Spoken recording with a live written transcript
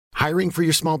Hiring for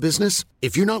your small business?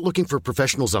 If you're not looking for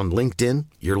professionals on LinkedIn,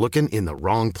 you're looking in the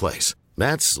wrong place.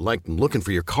 That's like looking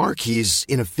for your car keys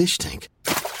in a fish tank.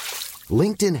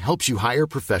 LinkedIn helps you hire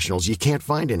professionals you can't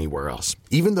find anywhere else,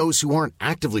 even those who aren't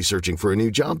actively searching for a new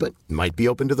job but might be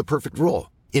open to the perfect role.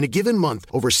 In a given month,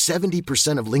 over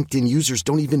 70% of LinkedIn users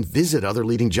don't even visit other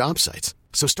leading job sites.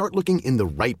 So start looking in the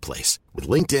right place. With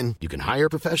LinkedIn, you can hire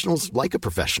professionals like a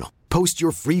professional. Post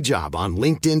your free job on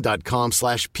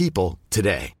linkedin.com/people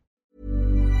today.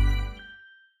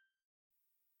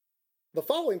 The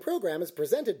following program is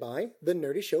presented by the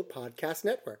Nerdy Show Podcast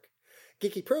Network.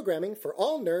 Geeky programming for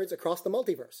all nerds across the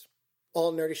multiverse.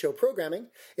 All Nerdy Show programming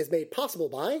is made possible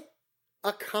by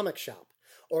A Comic Shop,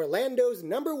 Orlando's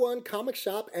 #1 comic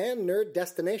shop and nerd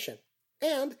destination,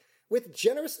 and with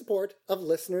generous support of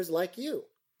listeners like you.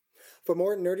 For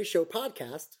more Nerdy Show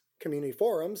podcasts, community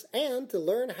forums, and to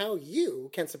learn how you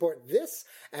can support this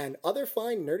and other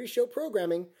fine Nerdy Show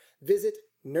programming, visit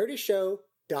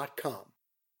nerdyshow.com.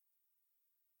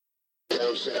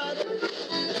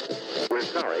 We're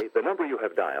sorry, the number you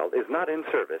have dialed is not in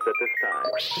service at this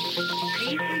time.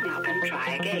 Please hang up and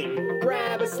try again.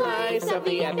 Grab a slice of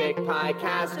the epic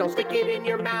podcast. Don't stick it in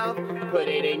your mouth. Put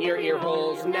it in your ear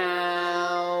holes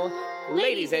now.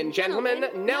 Ladies and gentlemen,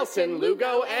 Nelson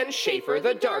Lugo and Schaefer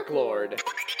the Dark Lord.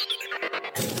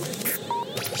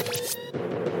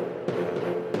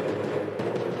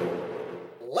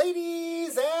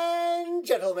 Ladies and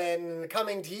gentlemen,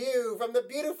 coming to you from the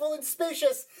beautiful and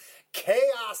spacious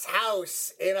Chaos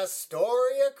House in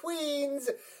Astoria,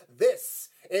 Queens, this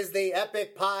is the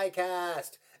Epic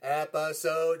Podcast,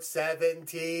 episode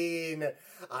 17.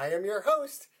 I am your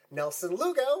host, Nelson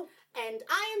Lugo. And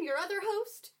I am your other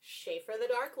host, Schaefer the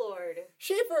Dark Lord.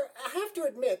 Schaefer, I have to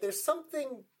admit, there's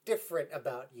something different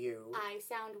about you. I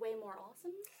sound way more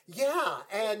awesome. Yeah,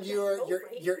 and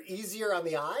you're easier on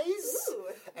the eyes. Ooh.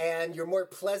 And you're more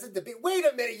pleasant to be. Wait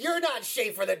a minute, you're not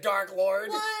Schaefer the Dark Lord.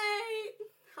 What? Hi.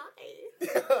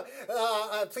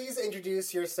 Please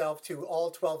introduce yourself to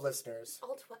all 12 listeners.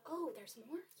 All 12? Oh, there's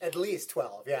more? At least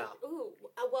 12, yeah. Ooh,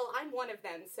 well, I'm one of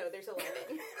them, so there's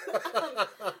 11.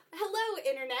 Hello,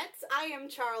 Internet. I am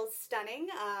Charles Stunning.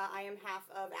 I am half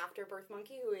of Afterbirth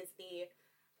Monkey, who is the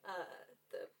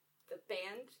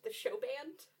band, the show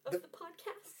band of the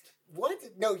podcast.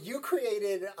 What? No, you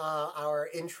created our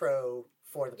intro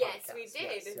for the podcast. Yes, we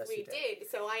did. Yes, we did.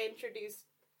 So I introduced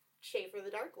Schaefer the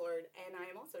Dark Lord, and I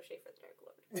am also Schaefer the Dark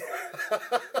Lord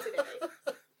today.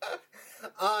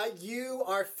 You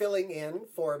are filling in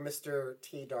for Mr.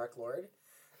 T. Dark Lord.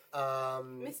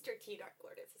 Mr. T. Dark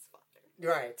Lord is his father.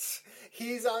 Right.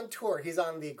 He's on tour. He's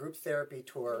on the group therapy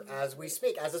tour as we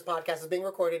speak, as this podcast is being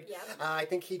recorded. Yep. I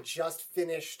think he just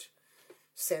finished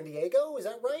San Diego. Is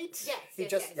that right? Yes.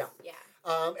 Yeah.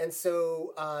 And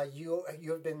so you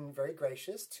have been very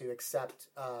gracious to accept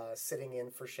sitting in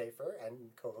for Schaefer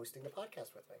and co-hosting the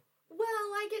podcast with me.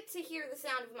 Well, I get to hear the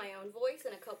sound of my own voice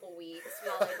in a couple weeks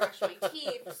while I brush my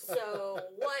teeth, so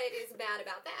what is bad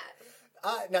about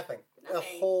that? Nothing. A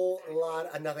whole lot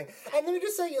of nothing. And let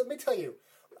me tell you,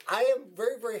 I am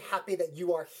very, very happy that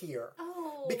you are here.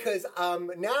 Oh. Because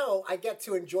now I get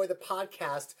to enjoy the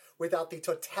podcast without the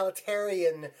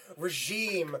totalitarian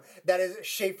regime that is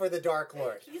Schaefer the Dark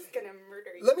Lord. He's gonna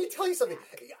murder you. Let me tell you something.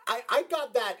 I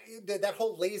got that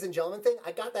whole ladies and gentlemen thing,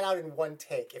 I got that out in one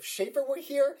take. If Schaefer were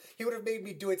here, he would have made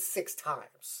me do it 6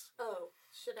 times. Oh,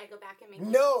 should I go back and make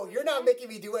No, you're not making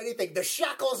me do anything. The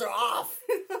shackles are off.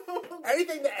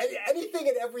 Anything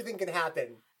and everything can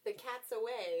happen. The cat's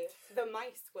away, the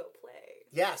mice will play.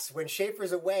 Yes, when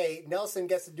Schaefer's away, Nelson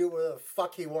gets to do whatever the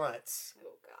fuck he wants.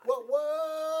 Oh, God.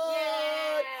 What?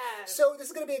 Yeah! So this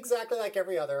is going to be exactly like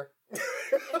every other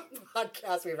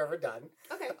podcast we've ever done.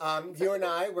 Okay. You and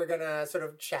I, we're going to sort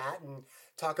of chat and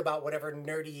talk about whatever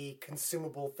nerdy,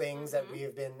 consumable things that we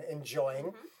have been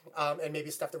enjoying, and maybe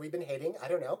stuff that we've been hating. I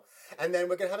don't know. And then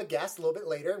we're going to have a guest a little bit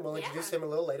later, and we'll introduce him a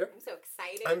little later. I'm so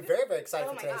excited. I'm very, very excited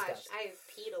oh for today's my gosh, guest. I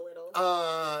peed a little.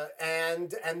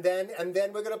 And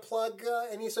then we're going to plug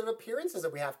any sort of appearances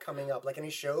that we have coming up, like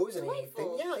any shows,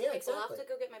 anything. Yeah, exactly. I'll have to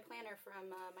go get my planner from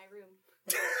my room.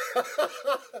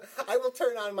 I will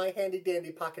turn on my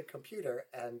handy-dandy pocket computer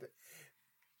and...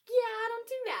 Yeah, don't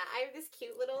do that. I have this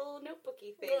cute little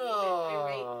notebooky thing that I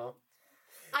write.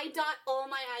 I dot all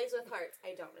my I's with hearts.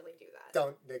 I don't really do that.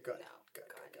 Good. No. Good.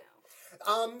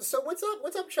 No. So what's up?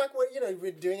 What's up, Chuck? What, you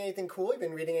been doing anything cool? You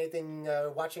been reading anything,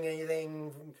 watching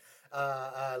anything,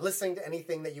 listening to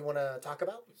anything that you want to talk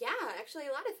about? Yeah, actually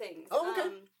a lot of things. Oh, okay.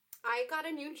 I got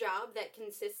a new job that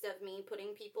consists of me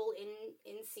putting people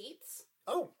in seats.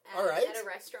 Oh, all right. At a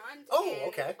restaurant. Oh, and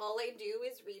okay. All I do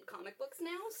is read comic books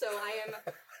now, so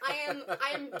I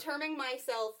am terming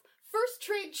myself First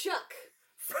trade Chuck.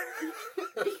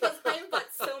 Because I've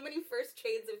bought so many first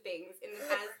trades of things in the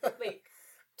past,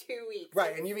 2 weeks.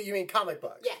 Right, and you mean comic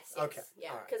books? Yes. Okay.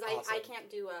 Yeah, All right, because awesome. I can't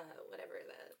do, whatever,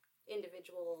 the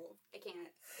individual, I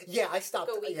can't. Yeah, I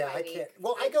stopped. Go week yeah, by I week. can't.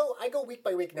 Well, I go week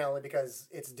by week now only because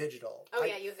it's digital. Oh,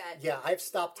 yeah, you have that. Yeah, I've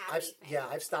stopped. Happy thing.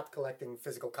 I've stopped collecting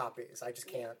physical copies. I just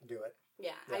can't do it.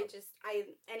 Yeah, Yeah.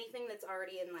 anything that's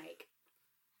already in,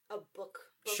 a book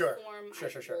Sure. form, Sure.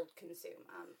 I will consume.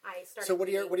 I started. So what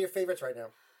are your favorites right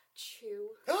now? Chew.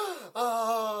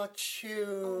 Oh,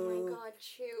 Chew. Oh my god,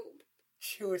 Chew.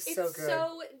 Chew is It's so good.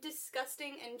 so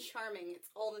disgusting and charming. It's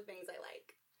all the things I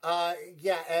like.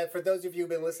 And for those of you who've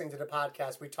been listening to the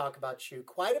podcast, we talk about Chew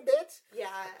quite a bit.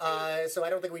 Yeah. So I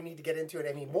don't think we need to get into it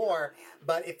anymore. man.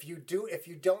 But if you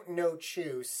don't know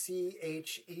Chew,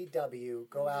 CHEW,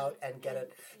 go out and get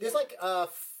it. There's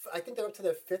I think they're up to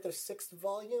their 5th or 6th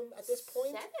volume at this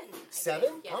point. 7.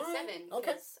 7? Yeah, All right. 7.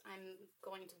 Okay. Because I'm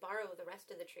going to borrow the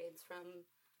rest of the trades from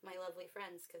my lovely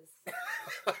friends because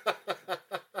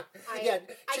I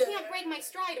can't break my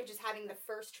stride of just having the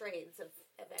first trades of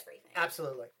everything.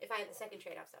 Absolutely. If I have the second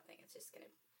trade off something, it's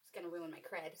gonna ruin my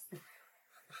cred.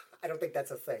 I don't think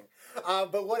that's a thing.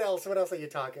 But what else? What else are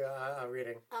you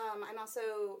reading? I'm also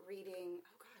reading.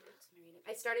 Oh God, what else am I reading?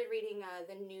 I started reading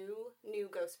the new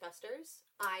Ghostbusters.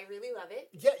 I really love it.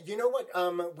 Yeah, you know what?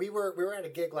 We were at a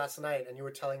gig last night, and you were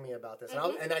telling me about this,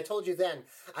 and I told you then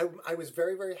I was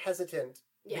very, very hesitant.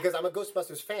 Yeah. Because I'm a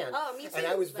Ghostbusters fan. Oh, me too. And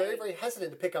I was very, very hesitant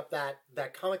to pick up that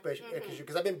comic book issue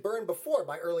because I've been burned before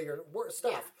by earlier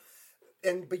stuff.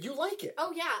 Yeah. But you like it.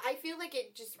 Oh yeah, I feel like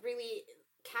it just really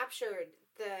captured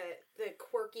the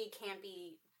quirky,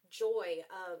 campy joy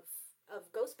of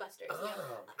Ghostbusters. Oh. You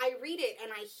know, I read it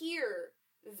and I hear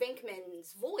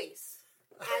Venkman's voice,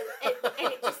 and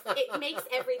it makes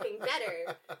everything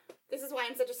better. This is why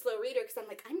I'm such a slow reader, because I'm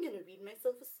like, I'm going to read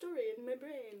myself a story in my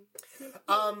brain.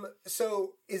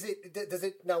 So does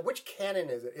it, now which canon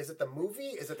is it? Is it the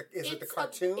movie? Is it the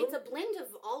cartoon? It's a blend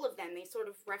of all of them. They sort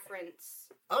of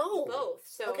reference both.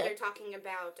 So okay. they're talking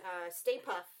about Stay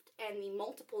Puft and the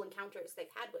multiple encounters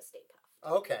they've had with Stay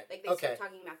Puft. Okay. Like, they start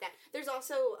talking about that. There's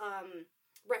also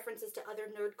references to other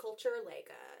nerd culture, like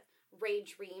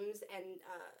Rage Reams and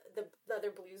the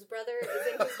other Blues Brother is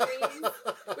in his dreams,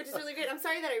 which is really great. I'm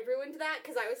sorry that I ruined that,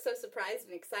 because I was so surprised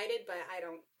and excited, but I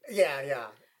don't...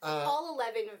 Yeah. all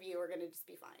 11 of you are going to just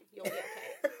be fine. You'll be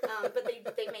okay. But they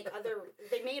made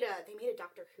a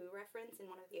Doctor Who reference in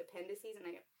one of the appendices, and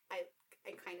I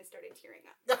kind of started tearing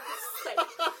up. Like,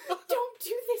 don't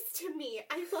do this to me.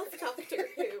 I love Doctor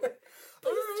Who.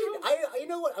 You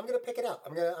know what? I'm gonna pick it up.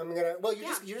 I'm gonna. Well, you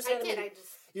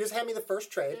just hand me the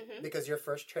first trade because you're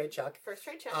first trade Chuck. First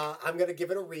trade Chuck. I'm gonna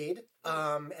give it a read.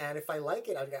 And if I like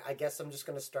it, I guess I'm just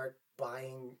gonna start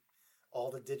buying all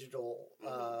the digital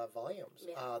volumes.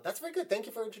 Yeah. That's very good. Thank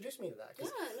you for introducing me to that.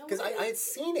 Because no worries. I had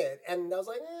seen it and I was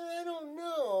like, I don't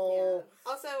know.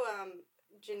 Yeah. Also,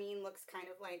 Janine looks kind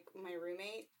of like my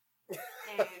roommate,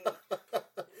 and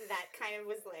that kind of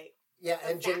was like. Yeah,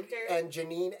 and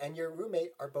Janine and your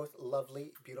roommate are both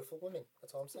lovely, beautiful women.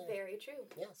 That's all I'm saying. Very true.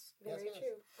 Yes. Very yes.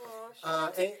 true.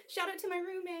 Oh, shout out to my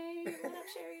roommate. What up,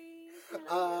 Sherry?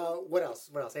 What else?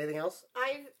 Anything else?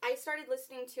 I started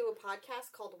listening to a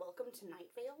podcast called Welcome to Night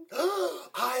Vale.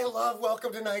 I love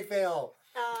Welcome to Night Vale.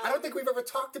 I don't think we've ever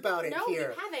talked about it here. No, we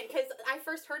haven't, because I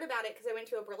first heard about it because I went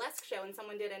to a burlesque show and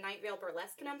someone did a Night Vale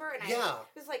burlesque number, and I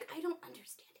was like, I don't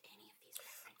understand any of these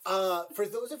references. For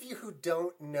those of you who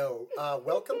don't know,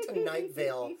 Welcome to Night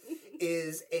Vale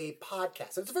is a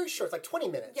podcast. So it's very short. It's like 20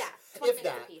 minutes. Yeah, 20 if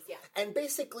minutes that. apiece, yeah. And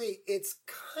basically, it's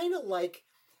kind of like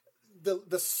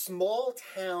the small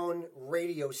town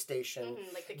radio station,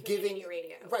 like the community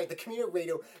radio. Right, the community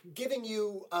radio, giving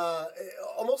you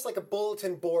almost like a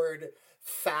bulletin board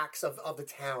facts of the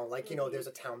town. Like, there's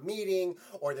a town meeting,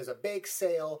 or there's a bake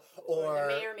sale, or the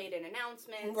mayor made an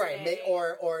announcement. Right,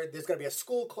 or there's going to be a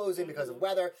school closing because of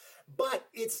weather. But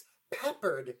it's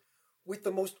peppered with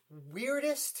the most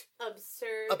weirdest,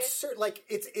 absurd. Like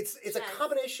it's a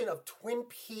combination of Twin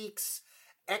Peaks,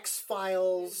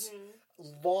 X-Files,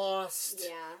 Lost,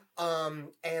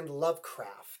 and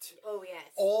Lovecraft. Oh, yes.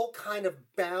 All kind of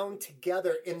bound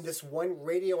together in this one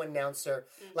radio announcer.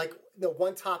 Like, the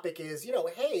one topic is,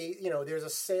 hey, there's a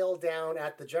sale down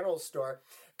at the general store.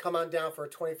 Come on down for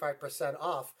 25%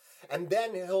 off. And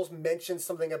then he'll mention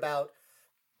something about,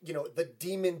 the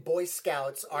Demon Boy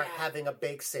Scouts are having a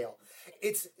bake sale.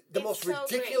 It's the most so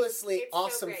ridiculously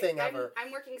awesome thing ever.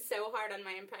 I'm working so hard on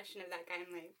my impression of that guy.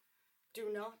 I'm like, do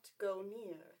not go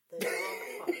near the dog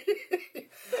park.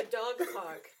 The dog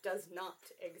park does not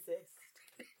exist.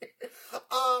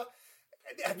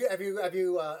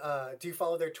 Do you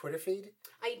follow their Twitter feed?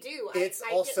 I do. It's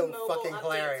I also get mobile fucking updates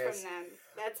hilarious. from them.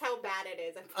 That's how bad it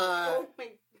is. Oh my,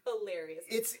 hilarious.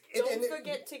 Don't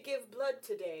forget to give blood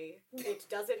today. It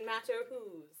doesn't matter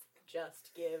whose.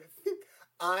 Just give.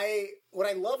 What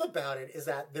I love about it is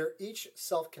that they're each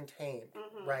self-contained,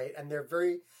 right? And they're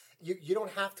very. You don't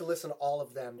have to listen to all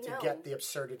of them to get the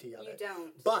absurdity of it. You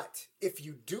don't. But if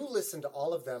you do listen to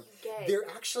all of them, there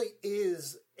actually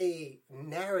is a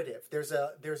narrative. There's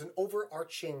an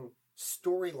overarching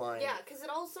storyline. Yeah, because it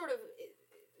all sort of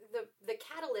the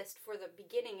catalyst for the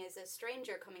beginning is a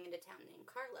stranger coming into town named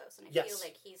Carlos, and I feel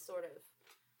like he's sort of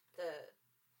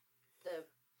the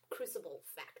crucible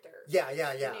factor. Yeah.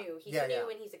 He's new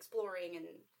and he's exploring, and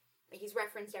he's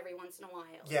referenced every once in a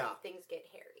while. Yeah. And things get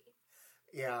hairy.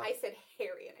 Yeah. I said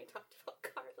Harry and I talked about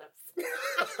Carlos.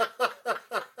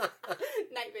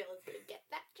 Night Vale is going to get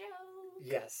that joke.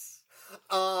 Yes.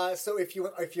 So if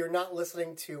you're not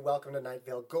listening to Welcome to Night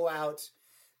Vale, go out,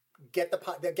 get the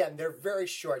pod. Again, they're very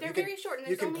short. They're very short. And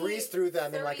you can breeze through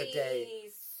them in like a day.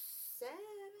 37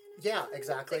 Yeah,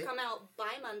 exactly. They come out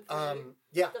bi-monthly.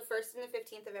 Yeah. The 1st and the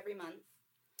 15th of every month.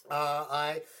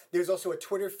 There's also a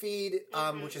Twitter feed,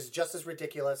 which is just as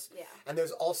ridiculous. Yeah. And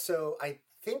there's also, I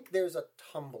think there's a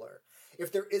Tumblr.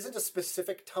 If there isn't a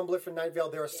specific Tumblr for Night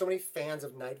Vale, there are so many fans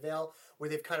of Night Vale where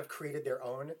they've kind of created their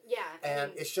own. Yeah.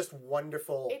 And it's just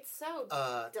wonderful. It's so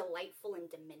delightful and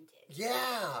demented.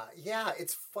 Yeah.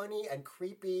 It's funny and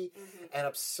creepy and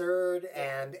absurd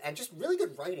and just really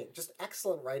good writing. Just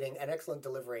excellent writing and excellent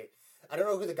delivery. I don't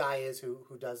know who the guy is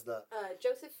who does the...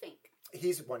 Joseph Fink.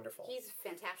 He's wonderful. He's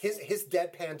fantastic. His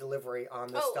deadpan delivery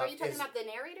on this stuff. Oh, are you talking about the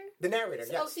narrator? The narrator,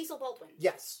 yes. Oh, Cecil Baldwin.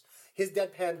 Yes. His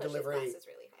deadpan delivery... His glass is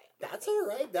really high up. That's all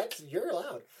right. You're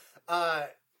allowed.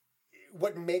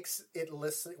 What makes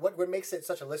it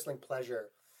such a listening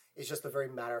pleasure is just the very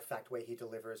matter-of-fact way he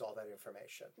delivers all that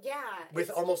information. Yeah. With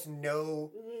almost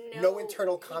no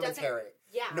internal commentary.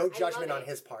 Yeah. No judgment on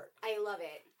his part. I love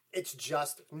it. It's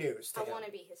just news to him. I want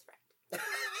to be his friend.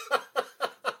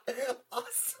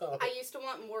 Awesome. I used to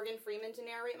want Morgan Freeman to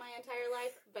narrate my entire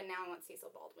life, but now I want Cecil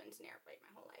Baldwin to narrate my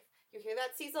whole life. You hear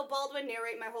that? Cecil Baldwin,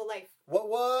 narrate my whole life.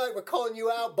 What? We're calling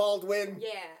you out, Baldwin.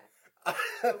 Yeah.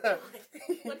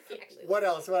 What if he actually... What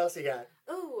else you got?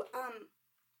 Oh,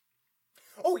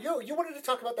 Oh, you wanted to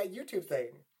talk about that YouTube thing.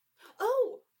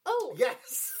 Oh!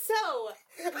 Yes. So,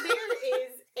 there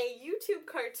is a YouTube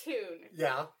cartoon.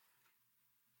 Yeah.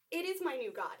 It is my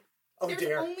new god. Oh, There's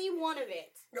dear. only one of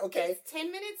it. Okay. It's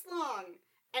 10 minutes long,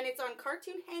 and it's on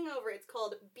Cartoon Hangover. It's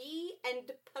called Bee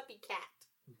and Puppy Cat.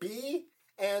 Bee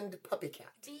and Puppy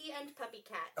Cat. Bee and Puppy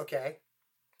Cat. Okay.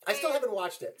 I still haven't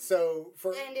watched it, so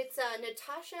for... And it's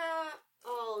Natasha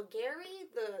Algeri,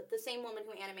 the same woman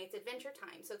who animates Adventure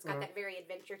Time. So it's got that very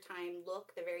Adventure Time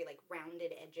look, the very, like,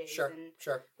 rounded edges. Sure.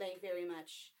 Like, very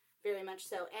much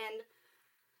so. And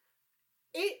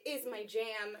it is my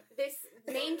jam. This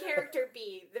main character,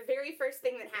 Bee, the very first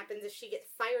thing that happens is she gets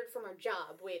fired from her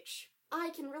job, which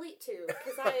I can relate to,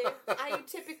 because I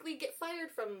typically get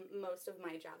fired from most of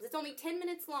my jobs. It's only 10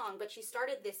 minutes long, but she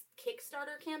started this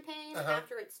Kickstarter campaign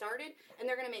after it started, and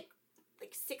they're going to make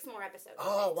like 6 more episodes.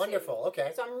 Oh, wonderful.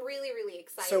 Okay. So I'm really, really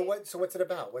excited. So what's it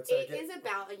about? It is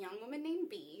about a young woman named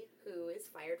Bee who is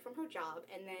fired from her job,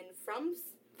 and then from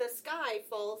the sky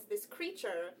falls this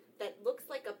creature that looks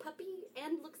like a puppy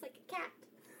and looks like a cat.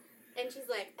 And she's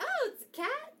like, oh, it's a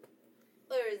cat?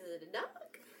 Or is it a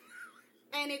dog?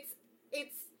 And it's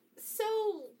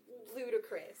so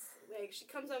ludicrous. Like, she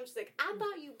comes home, she's like, I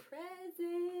bought you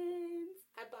presents.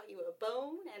 I bought you a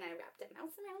bone, and I wrapped a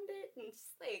mouse around it. And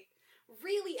it's like,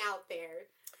 really out there.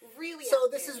 Really so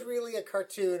out there. So this is really a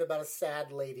cartoon about a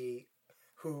sad lady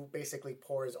who basically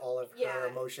pours all of her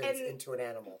emotions into an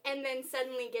animal. And then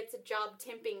suddenly gets a job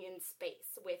temping in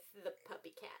space with the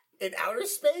puppy cat. In outer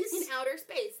space? In outer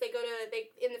space.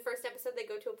 In the first episode, they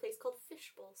go to a place called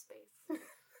Fishbowl Space.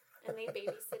 And they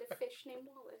babysit a fish named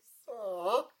Wallace.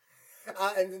 Aww.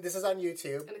 And this is on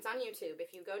YouTube. And it's on YouTube.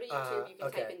 If you go to YouTube, you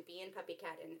can type in Bee and Puppy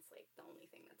Cat, and it's like the only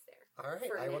thing that's there. All right,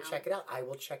 I will check it out.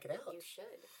 You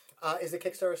should. Is the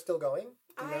Kickstarter still going?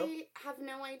 Do you know? I have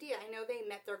no idea. I know they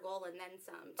met their goal and then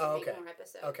some to make more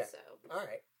episodes. Okay. So. All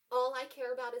right. All I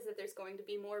care about is that there's going to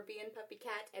be more Bee and Puppy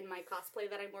Cat, and my cosplay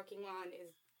that I'm working on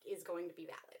is going to be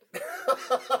valid.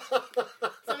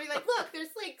 So I'll be like, look,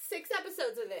 there's like 6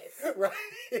 episodes of this. Right.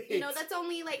 You know, that's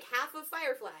only like half of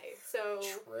Firefly. So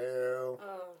True.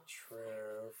 Oh.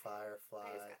 True. Firefly.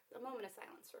 I just got a moment of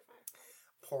silence for Firefly.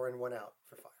 Pouring one out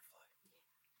for Firefly.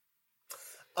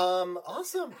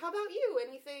 Awesome. How about you?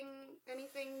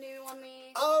 Anything new on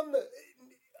the...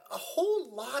 A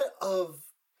whole lot of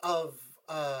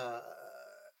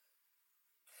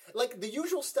like the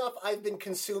usual stuff I've been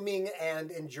consuming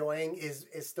and enjoying is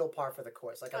still par for the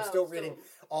course. Like I'm still reading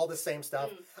all the same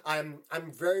stuff. I'm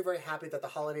very, very happy that the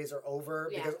holidays are over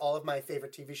because all of my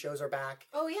favorite TV shows are back.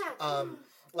 Oh yeah.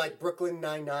 Like Brooklyn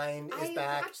Nine-Nine is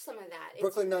back. I watched some of that.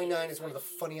 Brooklyn Nine-Nine is one of the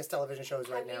funniest television shows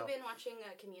right now. Have you been watching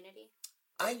Community?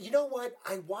 You know what?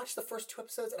 I watched the first 2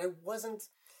 episodes and I wasn't.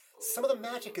 Some of the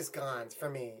magic is gone for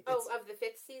me. Of the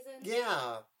 5th season?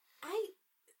 Yeah.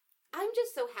 I'm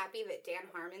just so happy that Dan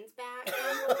Harmon's back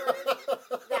on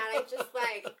board that I just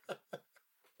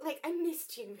like I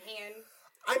missed you, man.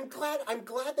 I'm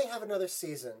glad they have another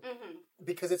season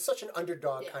because it's such an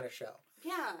underdog kind of show.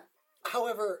 Yeah.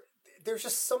 However, there's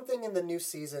just something in the new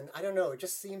season. I don't know. It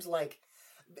just seems like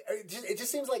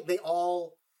they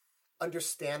all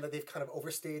understand that they've kind of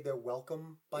overstayed their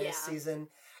welcome by a season,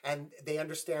 and they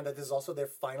understand that this is also their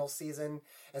final season,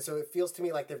 and so it feels to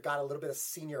me like they've got a little bit of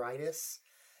senioritis.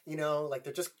 You know, like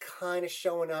they're just kind of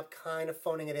showing up, kind of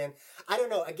phoning it in. I don't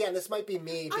know. Again, this might be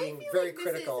me being very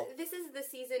critical. This is the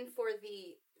season for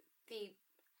the.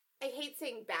 I hate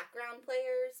saying background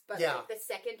players, but like the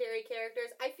secondary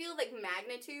characters. I feel like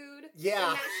Magnitude in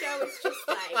that show is just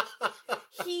like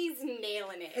he's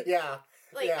nailing it. Yeah.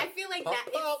 Like I feel like pop,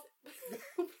 that pop.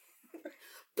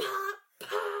 pop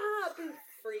pop and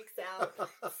freaks out.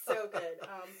 So good.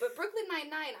 But Brooklyn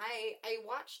Nine-Nine, I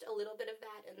watched a little bit of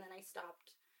that and then I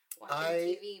stopped watching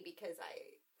TV because I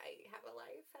have a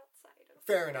life outside of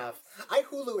Fair enough. I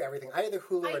Hulu everything. I either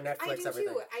Hulu or Netflix I do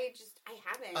everything. Too. I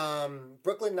haven't.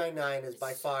 Brooklyn Nine-Nine is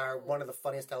by far one of the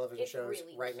funniest television shows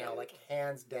really right now. Like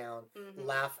hands down,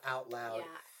 laugh out loud.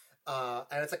 Yeah.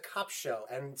 And it's a cop show,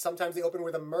 and sometimes they open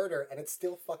with a murder, and it's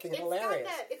still fucking hilarious.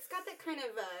 It's got that kind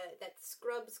of that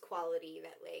Scrubs quality,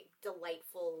 that like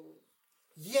delightful.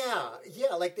 Yeah.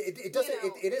 Like it doesn't.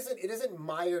 It isn't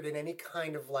mired in any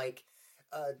kind of like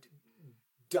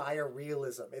dire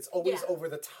realism. It's always over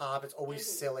the top. It's always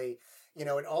silly. You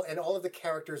know, and all of the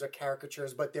characters are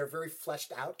caricatures, but they're very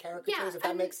fleshed out caricatures. If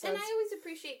that makes sense. And I always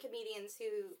appreciate comedians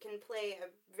who can play a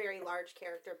very large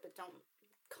character but don't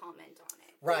comment on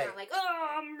it. Right. They're not like, oh,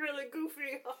 I'm really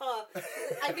goofy.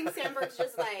 I think Sandberg's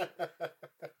just like,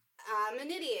 I'm an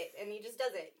idiot, and he just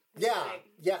does it.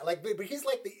 But he's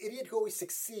like the idiot who always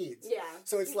succeeds. Yeah.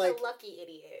 So it's he's like the lucky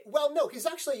idiot. Well, no, his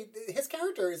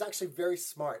character is actually very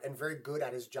smart and very good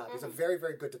at his job. He's a very,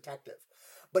 very good detective.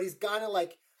 But he's kind of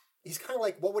like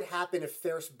what would happen if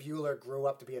Ferris Bueller grew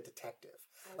up to be a detective?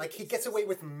 Like he gets away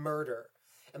with murder.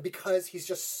 And because he's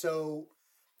just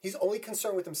he's only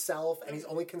concerned with himself and he's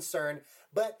only concerned,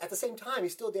 but at the same time,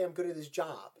 he's still damn good at his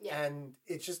job. Yeah. And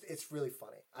it's really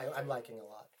funny. I'm liking it a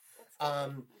lot.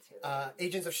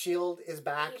 Agents of S.H.I.E.L.D. is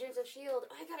back. Agents of S.H.I.E.L.D.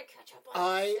 I gotta catch up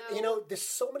on this show. You know, there's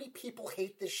so many people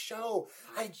hate this show.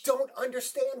 I don't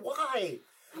understand why.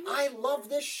 I love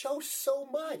this show so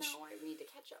much. No, I need to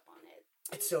catch up on it.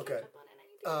 It's so good.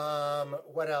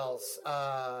 What else?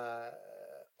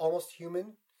 Almost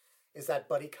Human is that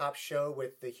buddy cop show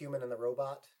with the human and the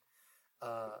robot.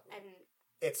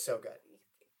 It's so good.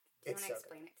 Do you want to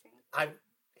explain it to me?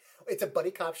 It's a buddy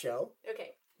cop show.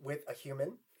 Okay. With a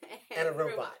human and a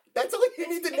robot. That's all you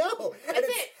need to know.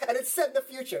 And it's set in the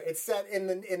future. It's set in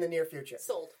the near future.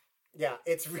 Sold. Yeah,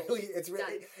 it's really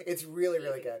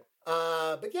good.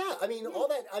 But yeah, I mean all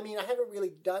that. I mean, I haven't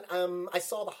really done. I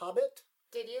saw The Hobbit.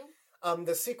 Did you?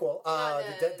 The sequel,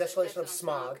 the Desolation of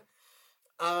Smaug.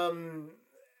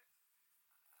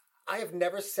 I have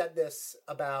never said this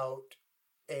about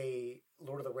a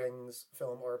Lord of the Rings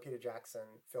film or a Peter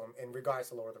Jackson film in regards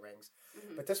to Lord of the Rings,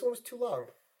 but this one was too long.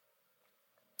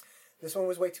 This one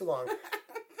was way too long.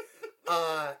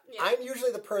 I'm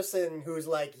usually the person who's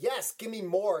like, yes, give me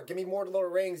more to Lord of the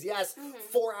Rings. Yes,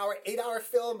 4-hour, 8-hour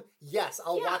film. Yes,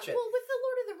 I'll watch it. Well, with the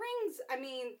Lord of the Rings, I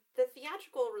mean, the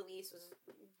theatrical release was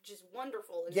just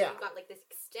wonderful. And you've got like this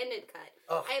extended cut.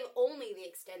 Ugh. I have only the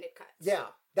extended cuts.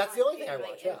 Yeah, that's the only thing I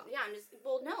watch. Yeah, I'm just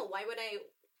no. Why would I?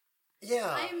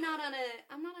 Yeah, I'm not on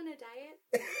a diet.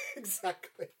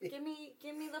 Exactly. Give me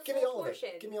the full portion.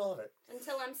 Give me all of it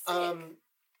until I'm sick.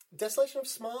 Desolation of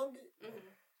Smaug.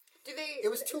 Do they? It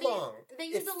was too long. They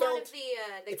used a lot of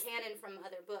the canon from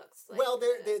other books. Like, well,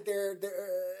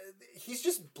 he's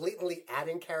just blatantly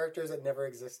adding characters that never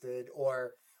existed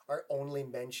or are only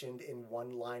mentioned in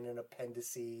one line in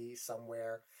appendice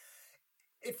somewhere.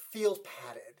 It feels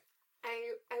padded.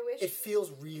 I wish... It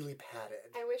feels really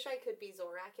padded. I wish I could be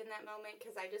Zorak in that moment,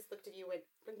 because I just looked at you and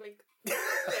went, like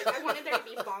I wanted there to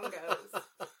be bongos.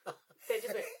 They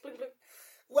just went, blink, blink.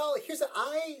 Well,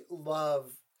 I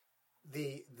love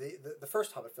the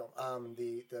first Hobbit film.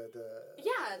 The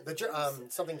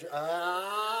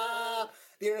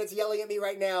internet's yelling at me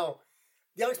right now.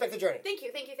 The Unexpected Journey. Thank you.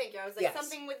 I was like, Yes.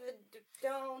 something with the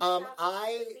don't.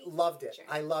 I loved it.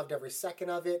 I loved every second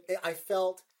of it. I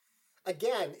felt,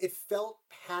 again, it felt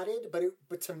padded,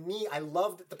 but to me, I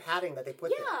loved the padding that they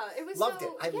put there. It was loved it.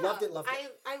 I loved it.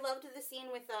 I loved the scene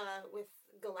with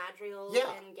Galadriel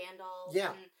Yeah. and Gandalf.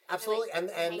 Yeah, absolutely, and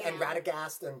hanging out.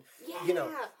 Radagast, and Yeah. you know,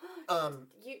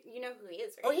 you know who he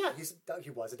is, right? oh yeah, he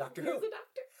was a Doctor He's Who. a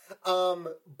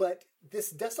doctor. But this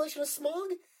Desolation of Smog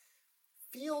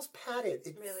feels padded.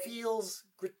 It Really? feels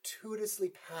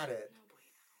gratuitously padded.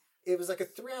 It was like a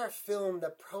 3-hour film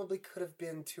that probably could have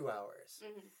been 2 hours.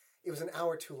 Mm-hmm. It was an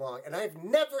hour too long, and I've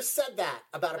never said that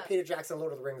about a Peter Jackson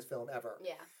Lord of the Rings film ever.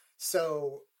 Yeah.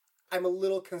 So I'm a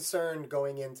little concerned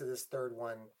going into this third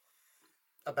one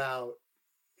about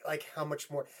like how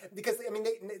much more, because I mean,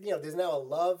 there's now a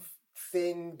love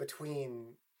thing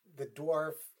between the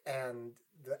dwarf and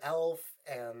the elf,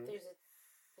 and There's a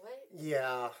what?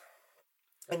 yeah,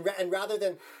 and rather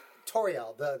than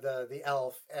Toriel, the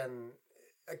elf, and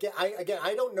again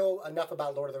I don't know enough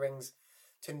about Lord of the Rings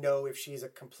to know if she's a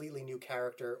completely new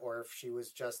character or if she was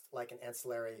just like an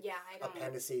ancillary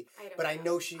appendice. But I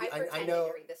know she. I know.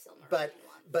 To read the Silmarillion But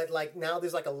once. but like now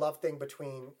there's like a love thing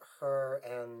between her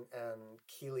and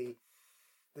Keely,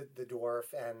 the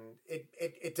dwarf, and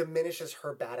it diminishes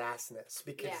her badassness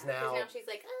because now she's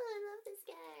like, oh, I love this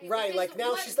guy. Right, Because like,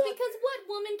 now she's not- because what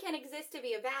woman can exist to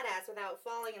be a badass without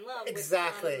falling in love?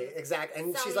 exactly, with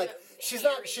and some she's like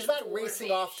she's not racing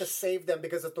off to save them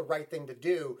because it's the right thing to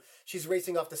do. She's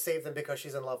racing off to save them because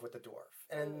she's in love with the dwarf,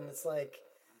 and it's like,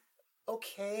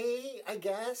 okay, I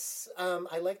guess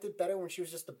I liked it better when she was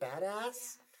just a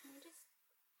badass.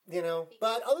 You know,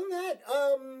 but other than that,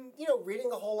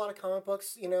 reading a whole lot of comic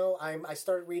books. You know, I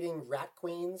started reading Rat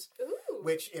Queens, Ooh.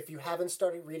 which if you haven't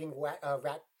started reading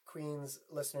Rat Queens,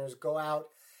 listeners, go out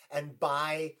and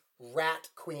buy Rat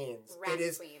Queens. Rat It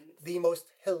is Queens. the most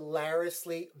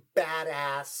hilariously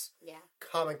badass Yeah.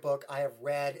 comic book I have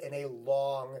read in a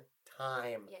long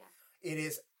time. Yeah. It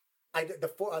is.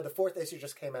 The fourth issue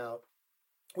just came out,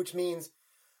 which means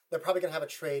they're probably gonna have a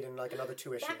trade in like another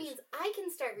 2 issues. That means I can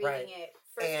start reading Right. it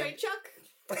for And- straight Chuck.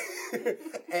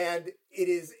 And it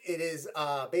is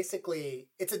basically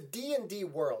it's a D&D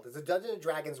world. It's a Dungeons and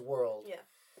Dragons world. Yeah.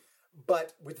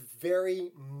 But with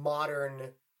very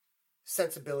modern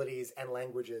sensibilities and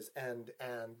languages and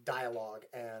dialogue,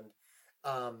 and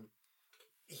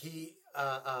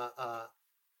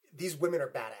these women are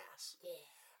badass. Yeah.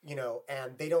 You know,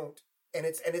 and they don't, and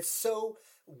it's so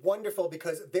wonderful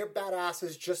because they're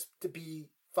badasses just to be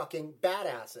fucking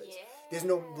badasses. Yeah. There's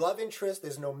no love interest.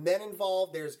 There's no men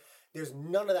involved. There's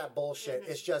none of that bullshit.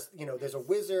 Mm-hmm. It's just, there's a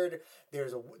wizard.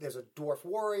 There's a dwarf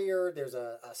warrior. There's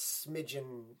a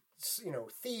smidgen,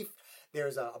 thief.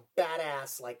 There's a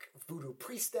badass like voodoo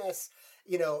priestess.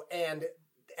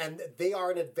 And they are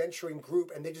an adventuring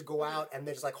group, and they just go out and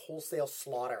they just like wholesale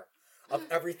slaughter of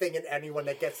everything and anyone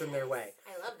that gets in their way.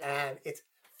 I love that. And it's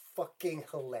fucking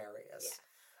hilarious.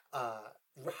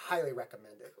 Highly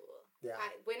recommended. Cool. Yeah.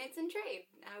 When it's in trade,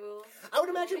 I will. I would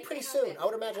imagine make pretty it soon. happen. I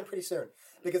would imagine pretty soon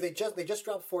because they just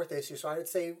dropped fourth issue, so I would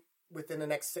say within the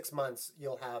next 6 months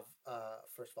you'll have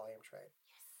first volume trade.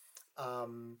 Yes.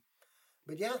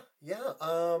 But yeah.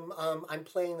 I'm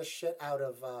playing the shit out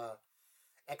of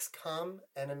XCOM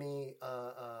Enemy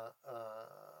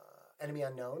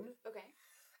Unknown, Okay.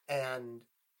 and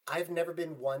I've never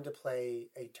been one to play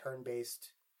a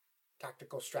turn-based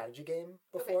tactical strategy game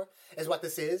before. Is what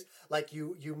this is. Like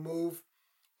you move,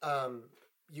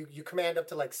 you command up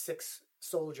to like 6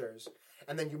 soldiers,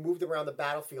 and then you move them around the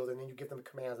battlefield, and then you give them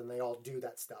commands, and they all do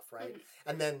that stuff, right?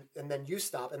 Mm-hmm. And then you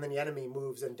stop, and then the enemy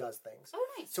moves and does things. Oh,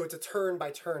 nice. So it's a turn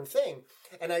by turn thing,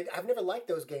 and I've never liked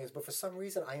those games, but for some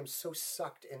reason I am so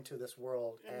sucked into this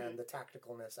world and the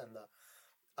tacticalness and the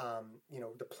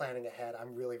the planning ahead.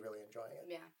 I'm really, really enjoying it.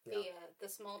 Yeah. The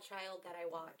small child that I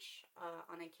watch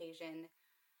on occasion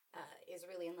is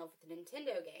really in love with the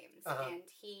Nintendo games, and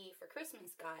he for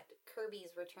Christmas got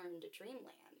Kirby's Return to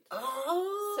Dreamland.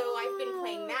 Oh, So I've been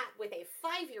playing that with a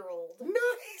 5-year-old,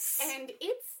 nice. and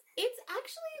it's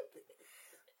actually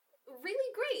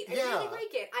really great. I Yeah. really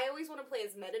like it. I always want to play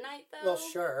as Meta Knight though. Well,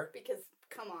 sure. Because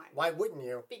come on, Why wouldn't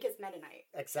you? because Meta Knight.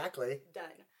 Exactly.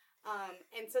 Done.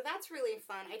 And so that's really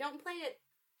fun. I don't play it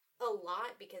a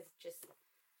lot because just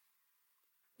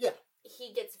Yeah.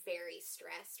 he gets very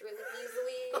stressed really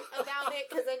easily about it.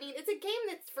 Because I mean, it's a game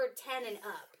that's for 10 and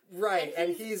up. Right.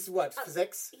 And he's what?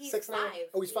 6? He's 6 now? 5.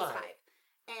 Oh, he's 5.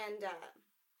 And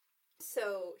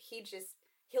so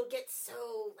he'll get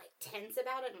so like tense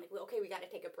about it. I'm like, well, okay, we got to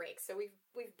take a break. So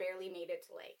we've barely made it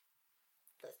to like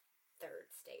the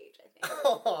 3rd stage, I think.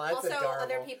 Oh, that's also, adorable.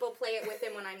 other people play it with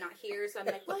him when I'm not here, so I'm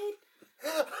like, what?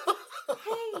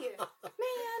 Hey,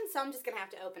 man. So I'm just going to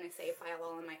have to open a save file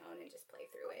all on my own and just play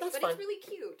through it. That's but fine. It's really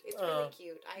cute. It's really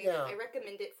cute. I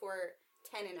recommend it for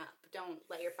 10 and up. Don't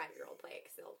let your 5-year-old play it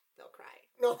because they'll cry.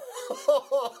 No.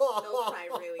 They'll cry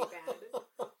really bad.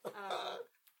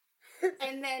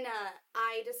 And then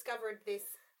I discovered this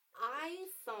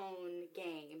iPhone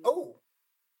game. Oh.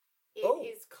 It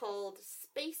is called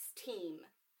Space Team.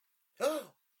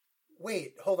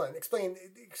 Wait, hold on. Explain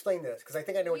this, because I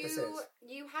think I know what this is.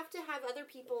 You have to have other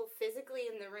people physically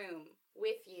in the room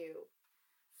with you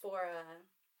for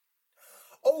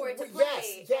it to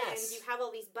play. Yes. And you have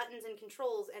all these buttons and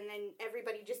controls, and then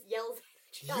everybody just yells at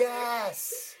each other.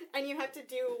 Yes. And you have to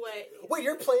do what... Wait,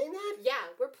 you're playing that? Yeah,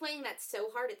 we're playing that so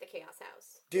hard at the Chaos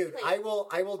House. Dude, I will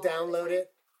download time.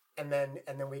 it, and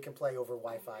then we can play over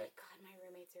Wi-Fi. Oh my god, my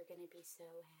roommates are gonna be so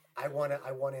happy. I want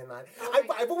in that. Oh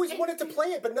I've always wanted to play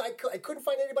it, but no, I couldn't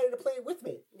find anybody to play it with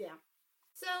me. Yeah.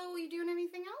 So, you doing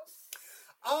anything else?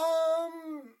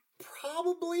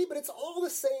 Probably, but it's all the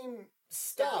same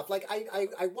stuff. Like,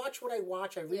 I watch what I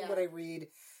watch, I read what I read.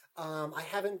 I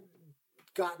haven't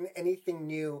gotten anything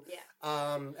new.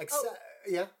 Yeah. Except,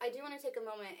 yeah? I do want to take a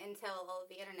moment and tell all of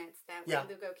the internets that Yeah. when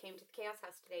Lugo came to the Chaos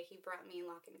House today, he brought me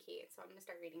Lock and Key, so I'm going to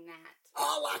start reading that.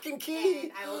 Oh, Lock and Key!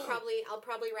 And I'll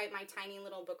probably write my tiny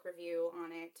little book review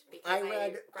on it because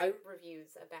I write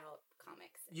reviews about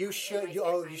comics. You should.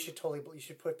 You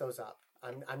should put those up.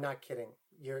 I'm not kidding.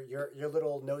 Your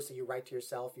little notes that you write to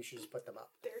yourself, you should just put them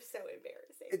up. They're so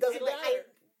embarrassing. It doesn't matter. I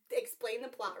explain the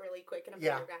plot really quick in a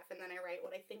paragraph, and then I write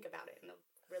what I think about it in a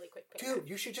really quick paragraph. Dude,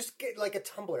 you should just get like a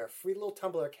Tumblr, a free little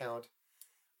Tumblr account.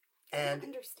 And I don't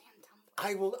understand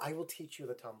Tumblr. I will teach you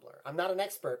the Tumblr. I'm not an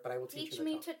expert, but I will teach you the Teach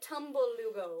me Tumblr. to tumble,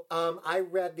 Lugo. I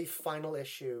read the final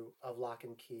issue of Lock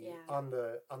and Key on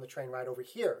the train ride over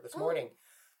here this morning.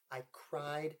 I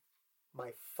cried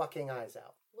my fucking eyes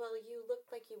out. Well, you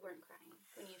looked like you weren't crying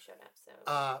when you showed up,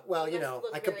 so... Well, you you must know,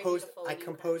 look I very composed beautiful when you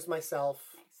composed cried. myself.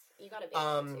 Nice. You got a big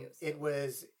one, too. So.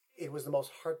 It was the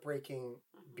most heartbreaking,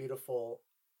 beautiful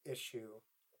issue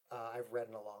I've read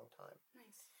in a long time.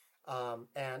 Nice.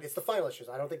 And it's the final issues.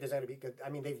 I don't think there's going to be good. I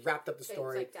mean, they've wrapped up the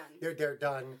story. It's like done. They're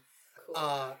done. Cool.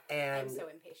 And I'm so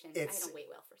impatient. I don't wait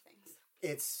well for things.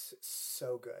 It's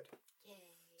so good. Yay.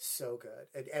 So good.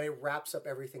 And it wraps up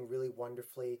everything really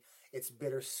wonderfully. It's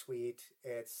bittersweet.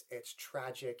 It's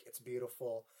tragic. It's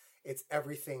beautiful. It's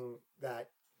everything that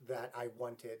I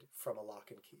wanted from a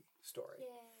Lock and Key story. Yay.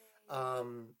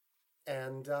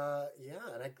 And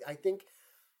I think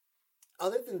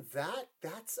other than that,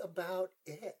 that's about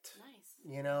it. Nice.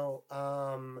 You know,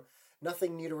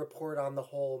 nothing new to report on the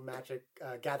whole magic,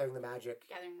 gathering the magic.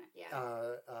 Gathering that, yeah.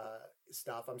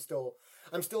 Stuff. I'm still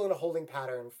in a holding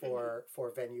pattern for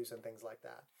venues and things like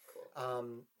that.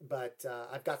 Cool. But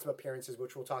I've got some appearances,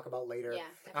 which we'll talk about later. Yeah,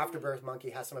 Afterbirth Monkey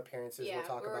has some appearances we'll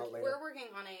talk about later. We're working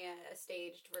on a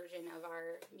staged version of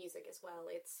our music as well.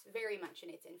 It's very much in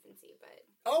its infancy, but...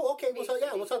 Oh, okay. We'll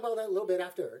talk about that a little bit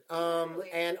after.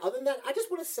 And other than that, I just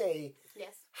want to say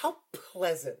how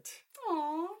pleasant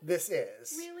Aww. this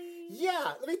is. Really?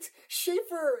 Yeah.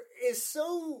 Schaefer is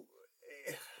so...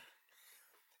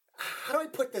 How do I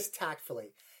put this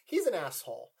tactfully? He's an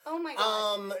asshole. Oh my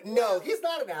god. No, he's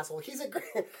not an asshole. He's a great...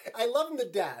 I love him to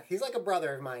death. He's like a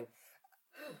brother of mine.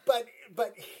 But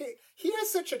he has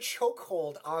such a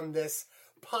chokehold on this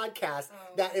podcast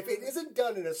that if it isn't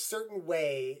done in a certain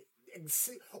way,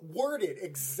 worded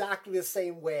exactly the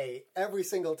same way every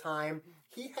single time,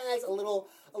 he has a little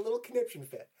conniption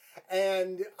fit.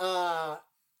 And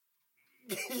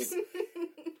he's...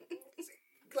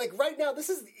 Like right now, this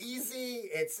is easy.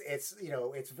 It's you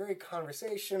know, it's very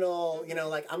conversational. You know,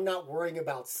 like I'm not worrying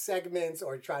about segments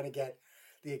or trying to get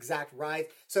the exact right.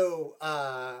 So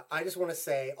I just want to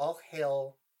say, all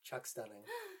hail Chuck Stunning.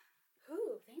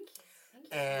 Ooh, thank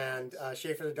you. And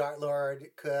Schaefer the Dark Lord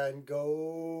can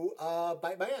go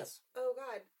bite my ass. Oh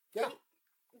God. Yeah.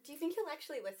 Do you think he'll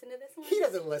actually listen to this one? He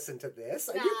doesn't listen to this.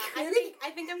 Are Nah, you kidding? I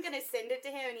think I'm gonna send it to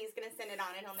him, and he's gonna send it on,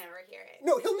 and he'll never hear it.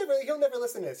 No, he'll never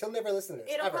listen to this. He'll never listen to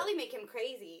this. It'll ever. probably make him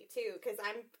crazy too, because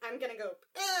I'm gonna go.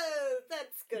 Oh,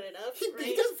 that's good enough. He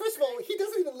right? doesn't. First of all, he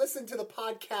doesn't even listen to the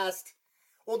podcast.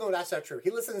 Well, no, that's not true. He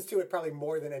listens to it probably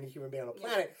more than any human being on the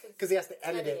planet because he has to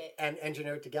edit it and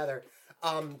engineer it together.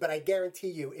 But I guarantee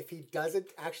you, if he doesn't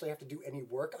actually have to do any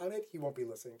work on it, he won't be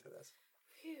listening to this.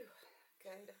 Phew.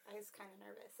 Good. I was kind of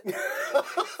nervous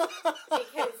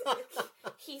because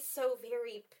he's so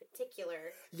very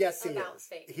particular. Yes, he about is.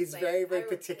 Things. He's like, very, very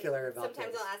particular about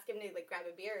sometimes things. I'll ask him to like grab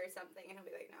a beer or something, and he'll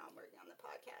be like, "No, I'm working on the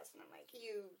podcast," and I'm like,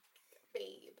 "You,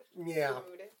 babe, Yeah,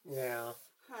 rude, yeah.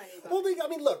 honey." Well, I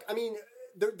mean, look. I mean,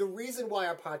 the reason why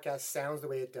our podcast sounds the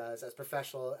way it does, as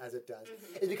professional as it does,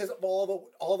 is because of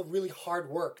all the really hard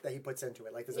work that he puts into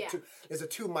it. Like there's a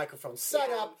two microphone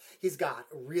setup. He's got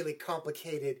really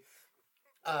complicated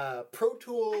Pro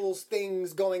Tools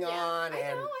things going on. I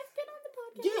and know, I've been on the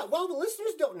podcast. yeah, well, the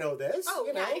listeners don't know this. Oh,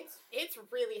 you know? it's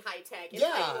really high tech. It's Yeah.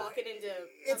 like walking into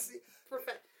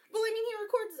well, I mean, he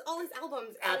records all his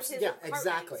albums out of his apartment,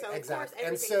 exactly. so of course And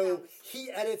everything so sounds he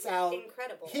edits out.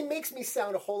 incredible. He makes me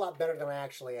sound a whole lot better than I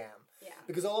actually am. Yeah.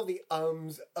 Because all of the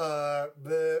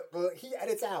he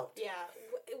edits out. Yeah,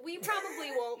 we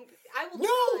probably won't. I will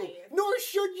No, try. nor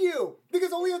should you,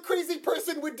 because only a crazy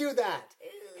person would do that.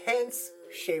 Hence,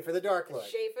 Schaefer the Dark Lord.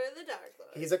 Schaefer the Dark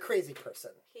Lord. He's a crazy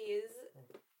person. He is,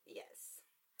 yes.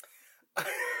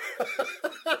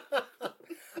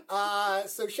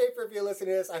 So Schaefer, if you're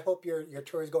listening to this, I hope your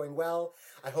tour is going well.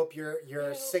 I hope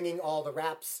you're singing all the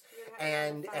raps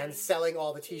and selling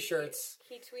all the T-shirts.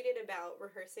 He tweeted about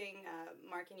rehearsing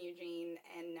Mark and Eugene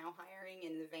and now hiring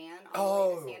in the van on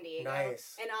the way to San Diego.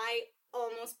 Nice. And I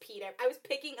almost peed. I was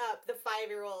picking up the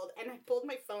 5-year-old and I pulled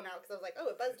my phone out because I was like, oh,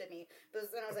 it buzzed at me.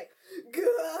 But then I was like,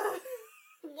 gah!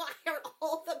 Why are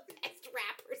all the best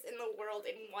rappers in the world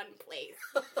in one place?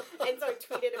 And so I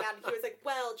tweeted about it. He was like,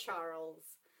 well,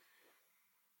 Charles,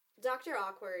 Dr.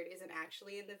 Awkward isn't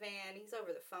actually in the van. He's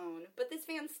over the phone. But this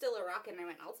van's still a rockin'. And I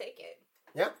went, I'll take it.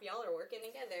 Yeah. Y'all are working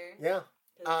together. Yeah.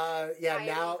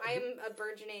 Now I am a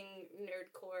burgeoning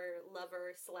nerdcore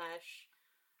lover /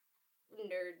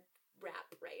 nerd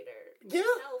rap writer. Yeah,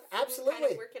 myself. absolutely. I'm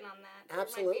kind of working on that.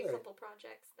 Absolutely. There might be a couple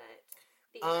projects that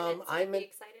the internets might be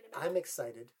excited about. I'm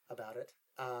excited about it.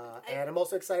 And I'm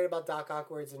also excited about Doc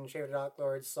Awkward's and Schaefer the Dark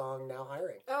Lord's song "Now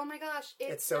Hiring." Oh my gosh,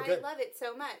 it's so good. I love it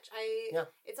so much.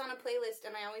 It's on a playlist,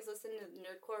 and I always listen to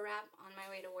nerdcore rap on my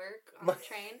way to work on the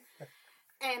train.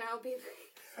 And I'll be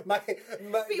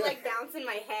like bouncing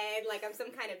my head like I'm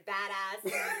some kind of badass,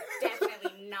 and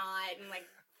definitely not. And like,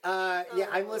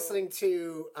 I'm listening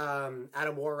to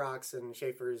Adam Warrock's and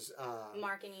Schaefer's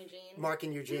Mark and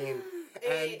Eugene,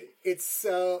 and it's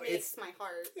my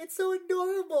heart. It's so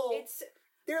adorable.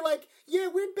 They're like, yeah,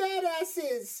 we're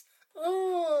badasses.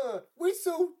 We're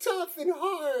so tough and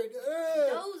hard.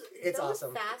 It's those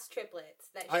awesome. fast triplets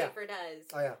that Schaefer does.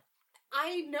 Oh yeah.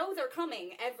 I know they're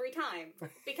coming every time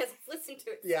because I've listened to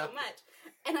it so much,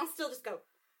 and I'll still just go.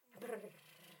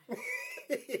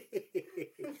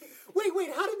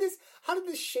 Wait! How did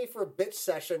this Schaefer bitch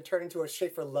session turn into a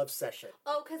Schaefer love session?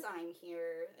 Oh, because I'm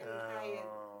here, and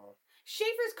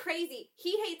Schaefer's crazy.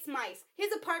 He hates mice.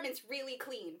 His apartment's really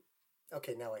clean.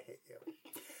 Okay, now I hate you.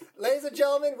 Ladies and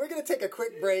gentlemen, we're going to take a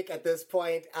quick break at this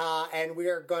point, and we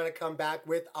are going to come back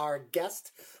with our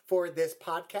guest for this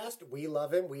podcast. We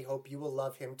love him. We hope you will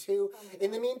love him too.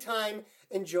 In the meantime,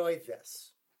 enjoy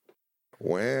this.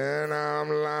 When I'm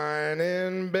lying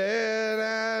in bed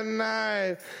at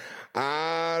night,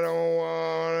 I don't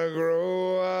want to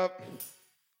grow up.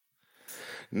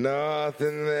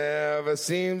 Nothing ever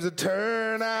seems to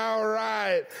turn out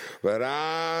right, but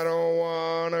I don't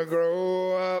want to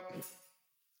grow up.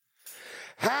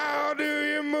 How do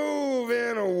you move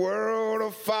in a world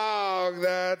of fog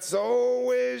that's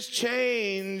always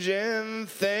changing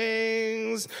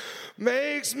things?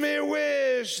 Makes me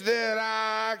wish that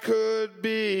I could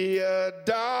be a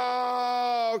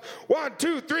dog. 1,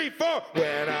 2, 3, 4.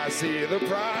 When I see the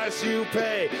price you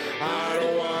pay, I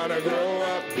don't want to grow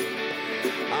up.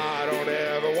 I don't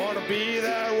ever want to be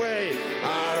that way.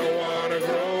 I don't want to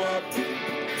grow up.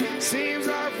 Seems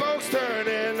like folks turn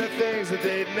into things that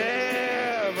they'd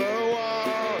never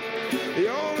want. The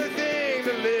only thing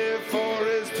to live for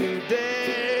is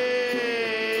today.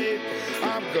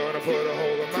 I'm gonna put a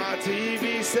hole in my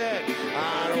TV set.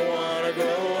 I don't want to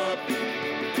grow up.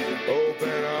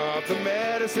 Open up the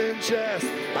medicine chest.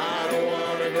 I don't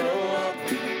want to grow up.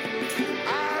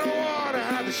 I don't want to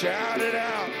have to shout it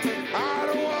out. I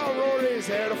don't want Rory's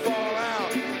hair to fall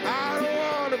out. I don't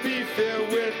want to be filled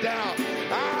with doubt.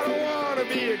 I don't want to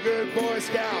be a good Boy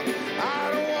Scout.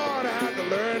 I don't want to have to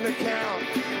learn to count.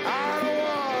 I don't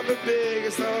want the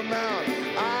biggest amount.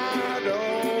 I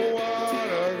don't want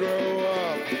to grow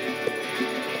up.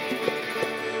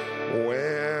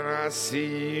 When I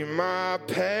see my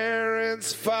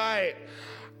parents fight,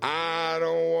 I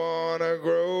don't want to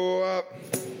grow up.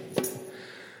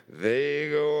 They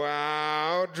go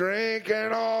out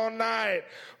drinking all night,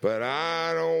 but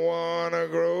I don't want to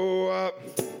grow up.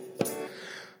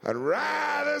 I'd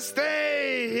rather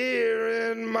stay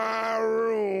here in my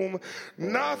room.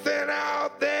 Nothing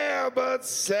out there but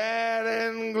sad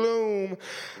and gloom.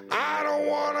 I don't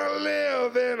want to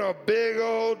live in a big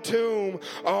old tomb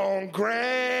on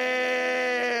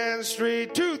Grand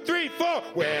Street. 2, 3, 4.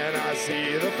 when I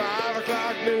see the 5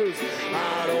 o'clock news.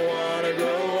 I don't want to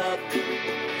grow up,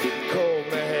 comb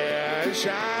their hair and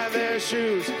shine their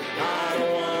shoes. I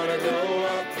don't want to grow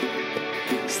up,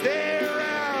 stay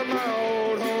around my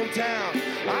old hometown.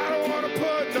 I don't want to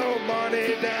put no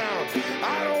money down.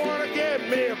 I don't want to get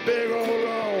me a big old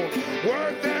loan,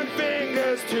 work them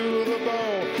fingers to the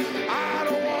bone. I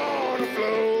don't want to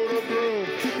float a broom,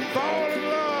 fall in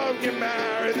love, get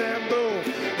married, then boom.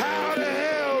 How the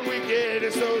hell we get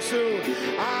it so soon?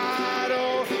 I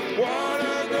don't want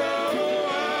to grow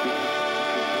up.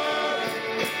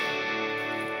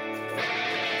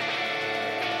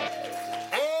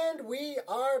 And we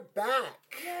are back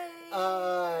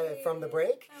from the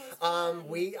break.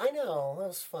 I know, that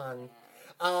was fun.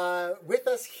 With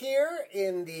us here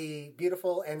in the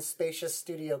beautiful and spacious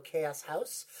Studio Chaos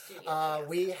House,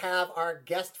 we have our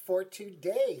guest for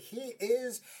today. He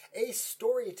is a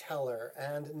storyteller,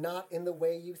 and not in the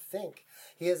way you think.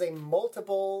 He is a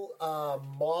multiple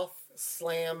Moth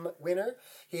Slam winner.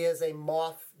 He is a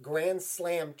Moth Grand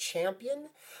Slam champion.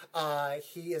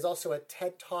 He is also a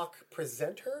TED Talk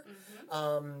presenter.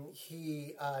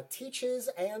 He teaches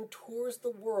and tours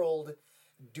the world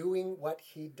doing what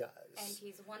he does. And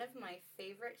he's one of my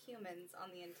favorite humans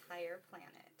on the entire planet.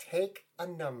 Take a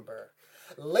number.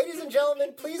 Ladies and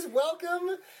gentlemen, please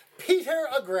welcome Peter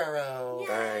Agrero.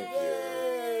 Thank you.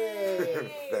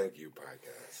 Yay. Thank you,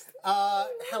 podcast.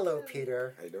 Hello,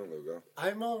 Peter. How you doing, Lugo?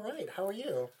 I'm all right. How are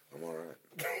you? I'm all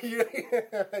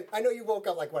right. I know you woke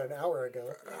up like, an hour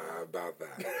ago. About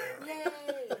that.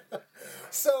 Yay!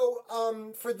 So,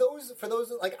 for those,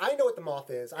 like, I know what the Moth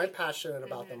is. I'm passionate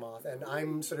about the Moth, and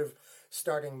I'm sort of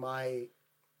starting my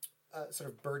sort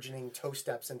of burgeoning toe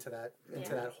steps into that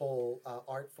whole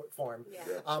art form.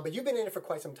 Yeah. But you've been in it for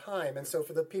quite some time, and so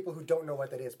for the people who don't know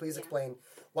what that is, please explain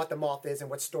what the Moth is and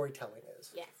what storytelling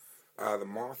is. Yes. The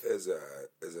Moth is a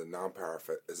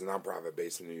nonprofit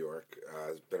based in New York.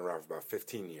 It's been around for about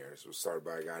 15 years. It was started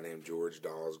by a guy named George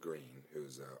Dawes Green,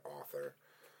 who's an author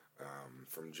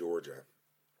from Georgia.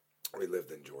 We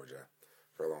lived in Georgia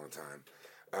for a long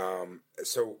time.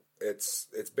 So it's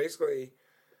basically,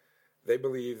 they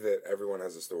believe that everyone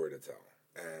has a story to tell.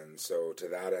 And so to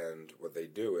that end, what they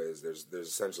do is there's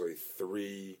essentially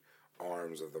 3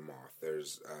 arms of the Moth.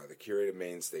 There's the curated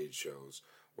main stage shows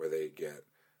where they get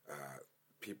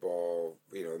people,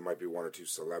 there might be 1 or 2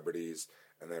 celebrities,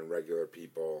 and then regular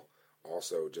people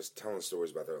also just telling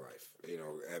stories about their life,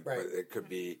 Right. But it could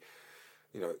be,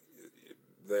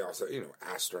 they also,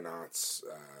 astronauts,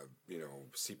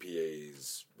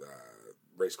 CPAs,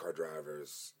 race car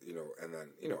drivers, and then,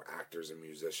 actors and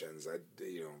musicians.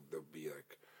 There'll be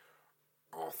like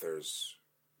authors,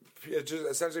 just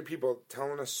essentially people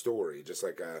telling a story, just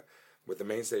like with the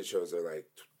main stage shows, they're like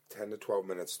 10 to 12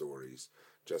 minute stories,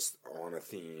 just on a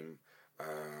theme,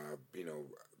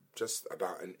 just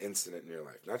about an incident in your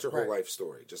life. Not your whole life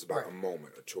story, just about a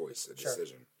moment, a choice, a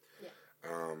decision.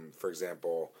 Yeah. For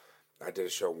example, I did a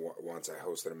show once, I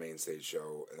hosted a main stage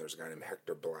show, and there was a guy named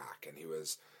Hector Black, and he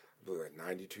was, I believe, like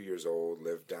 92 years old,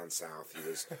 lived down south. He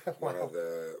was one of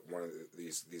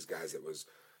these guys that was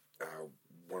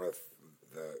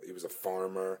he was a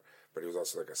farmer, but he was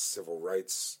also like a civil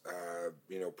rights,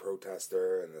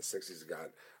 protester in the 60s. He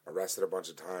got arrested a bunch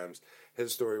of times.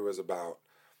 His story was about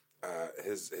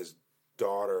his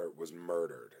daughter was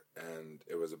murdered, and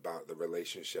it was about the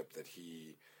relationship that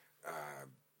he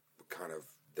kind of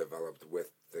developed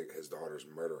with his daughter's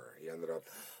murderer. He ended up...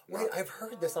 Wait, I've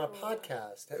heard this on a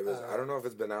podcast. It was, I don't know if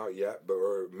it's been out yet, but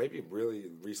or maybe really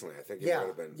recently. I think it might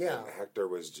have been. Yeah. And Hector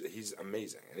he's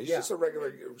amazing, and he's just a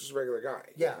regular guy.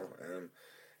 Yeah.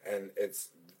 And it's,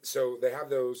 so they have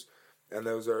those, and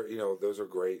those are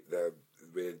great.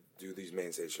 We do these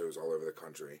main stage shows all over the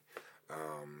country.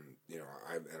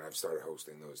 I've started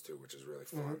hosting those too, which is really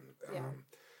fun. Yeah.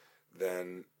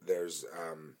 Then there's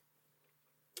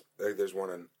one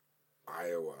in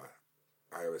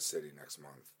Iowa City next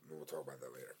month. We'll talk about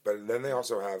that later. But then they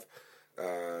also have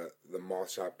the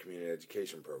Moth Shop Community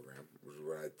Education Program, which is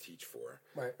what I teach for.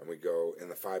 Right. And we go in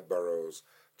the 5 boroughs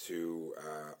to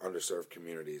underserved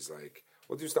communities. Like,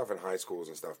 we'll do stuff in high schools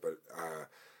and stuff, but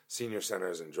senior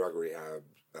centers and drug rehab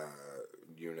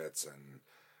units and,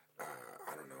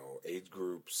 age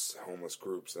groups, homeless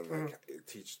groups, and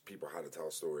teach people how to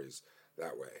tell stories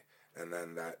that way. And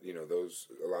then a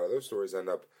lot of those stories end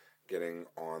up getting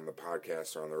on the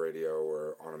podcast or on the radio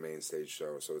or on a main stage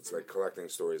show. So it's like collecting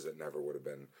stories that never would have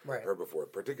been heard before,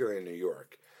 particularly in New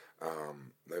York.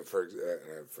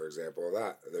 For example of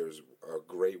that, there's a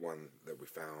great one that we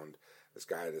found. This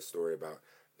guy had a story about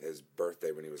his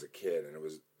birthday when he was a kid, and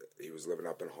he was living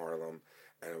up in Harlem,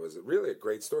 and it was really a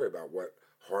great story about what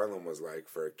Harlem was like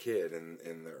for a kid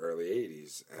in the early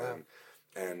 80s.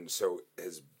 And so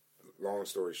his, long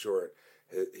story short,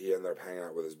 he ended up hanging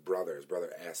out with his brother. His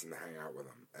brother asked him to hang out with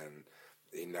him, and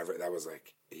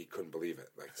he couldn't believe it.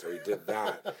 Like, so he did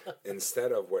that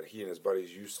instead of what he and his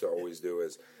buddies used to always do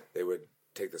is they would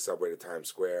take the subway to Times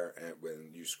Square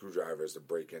and use screwdrivers to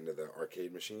break into the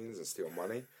arcade machines and steal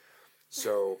money.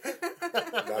 So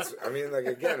that's, I mean, like,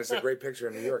 again, it's a great picture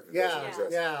in New York that doesn't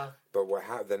exist. Yeah. But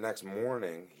the next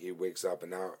morning he wakes up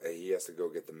and now he has to go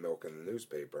get the milk in the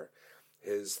newspaper.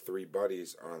 His 3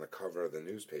 buddies are on the cover of the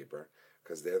newspaper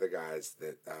because they're the guys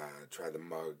that tried to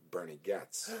mug Bernie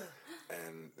Goetz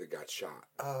and they got shot.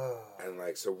 Oh. And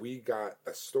like, so we got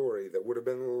a story that would have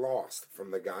been lost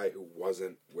from the guy who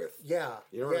wasn't with. Yeah.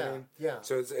 You know what I mean? Yeah.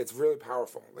 So it's really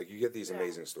powerful. Like, you get these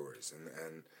amazing stories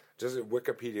and just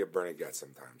Wikipedia Bernie Goetz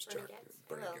sometimes, Chuck.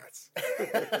 Bernie Goetz.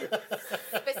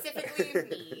 Specifically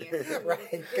me.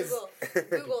 Right.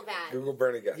 Google that. Google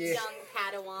Bernie Goetz. Young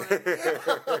Padawan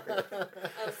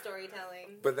of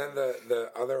storytelling. But then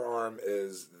the other arm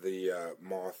is the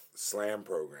Moth Slam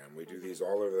program. We do these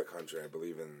all over the country. I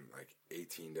believe in like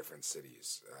 18 different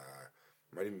cities.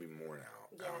 Might even be more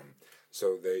now. Yeah.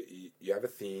 So you have a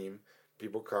theme.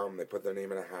 People come. They put their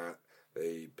name in a hat.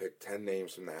 They pick 10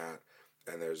 names from the hat.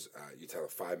 And there's you tell a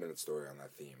 5-minute story on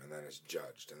that theme, and then it's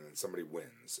judged, and then somebody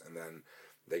wins, and then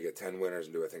they get 10 winners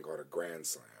and do a thing called a Grand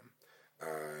Slam,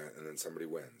 and then somebody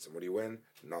wins. And what do you win?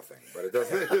 Nothing. But it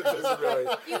doesn't really.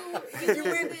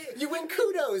 You win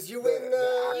kudos. You win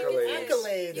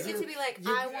accolades. You get to be like,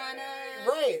 I wanna.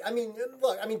 Right. I mean,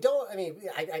 look. I mean, don't. I mean,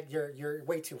 you're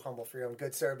way too humble for your own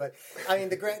good, sir. But I mean,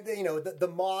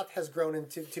 the Moth has grown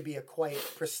into to be a quite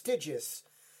prestigious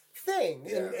thing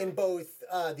in both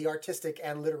the artistic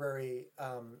and literary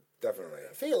definitely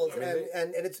fields, I mean,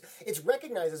 and it's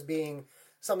recognized as being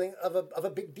something of a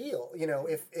big deal. You know,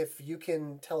 if you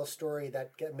can tell a story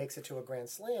that makes it to a Grand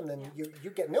Slam, then you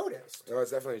get noticed. No,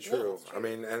 it's definitely true. I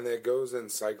mean, and it goes in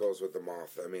cycles with the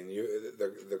Moth. I mean,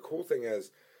 the cool thing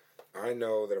is, I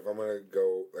know that if I'm going to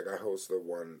go, like, I host the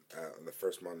one on the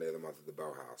first Monday of the month at the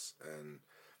Bell House, and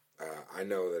I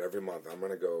know that every month I'm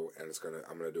going to go and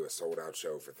I'm going to do a sold out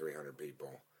show for 300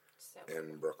 people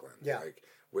in Brooklyn. Yeah. Like,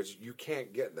 which you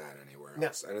can't get that anywhere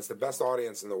else. And it's the best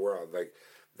audience in the world. Like,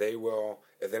 they will,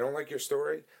 if they don't like your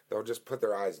story, they'll just put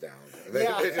their eyes down.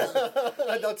 They'll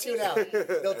tune out.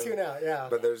 They'll tune out, yeah.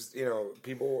 But there's,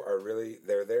 people are really,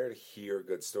 they're there to hear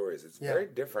good stories. It's very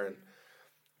different.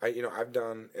 I've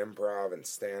done improv and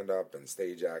stand-up and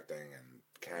stage acting and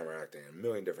camera acting and a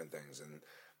million different things. And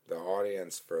the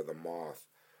audience for the Moth,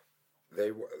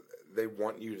 they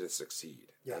want you to succeed.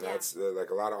 Yeah. And that's like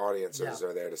a lot of audiences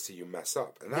are there to see you mess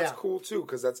up, and that's cool too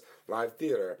because that's live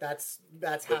theater. That's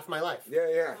half my life.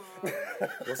 Yeah.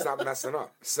 We'll stop messing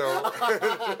up. So,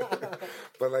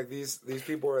 but like these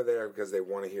people are there because they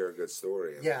want to hear a good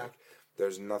story. And like,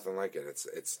 there's nothing like it.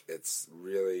 It's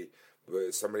really,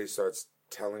 somebody starts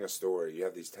telling a story. You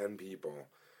have these 10 people,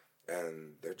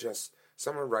 and they're just,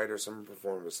 some are writers, some are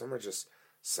performers, some are just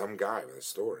some guy with a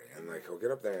story, and like he'll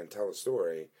get up there and tell a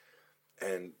story,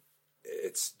 and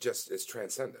it's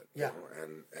transcendent, you know?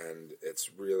 and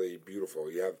it's really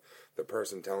beautiful. You have the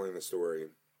person telling the story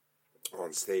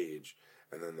on stage,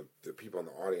 and then the people in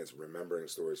the audience remembering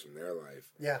stories from their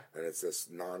life, and it's this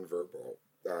nonverbal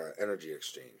energy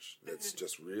exchange that's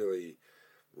just really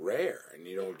rare, and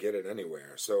you don't get it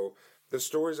anywhere. So the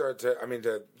stories are to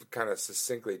kind of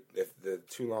succinctly, if the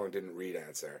too long didn't read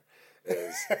answer,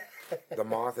 is the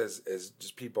Moth is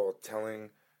just people telling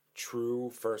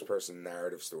true first-person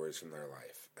narrative stories from their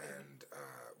life. And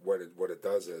what it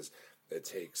does is it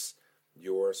takes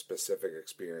your specific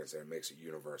experience and it makes it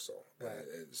universal. Right.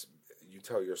 You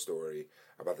tell your story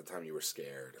about the time you were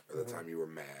scared, or the time you were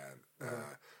mad,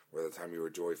 or the time you were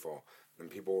joyful,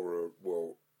 and people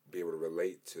will be able to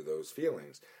relate to those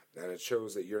feelings. And it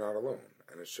shows that you're not alone,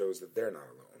 and it shows that they're not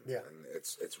alone. Yeah. And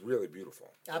it's really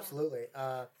beautiful. Absolutely.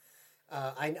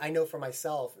 I know for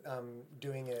myself,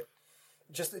 doing it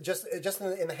just in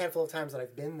the handful of times that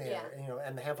I've been there,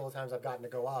 and the handful of times I've gotten to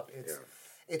go up,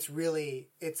 it's really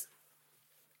it's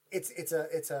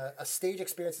a stage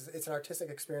experience. It's an artistic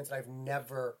experience that I've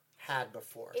never had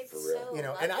before. It's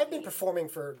so and I've been performing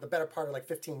for the better part of like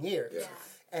 15 years,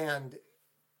 and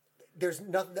there's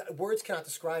nothing, words cannot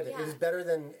describe it. It is better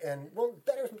than,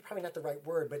 better is probably not the right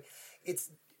word, but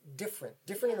it's different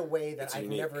in a way that I've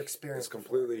never experienced. It's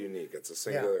completely unique. It's a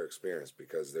singular experience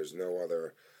because there's no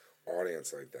other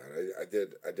audience like that.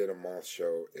 I did a Moth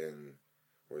show in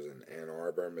was in Ann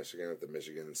Arbor, Michigan, at the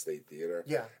Michigan State Theater.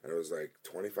 Yeah. And it was like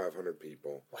 2,500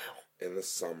 people. Wow. In the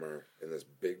summer, in this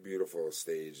big, beautiful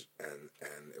stage, and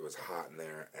it was hot in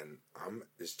there, and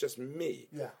it's just me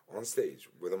on stage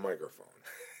with a microphone.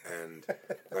 And,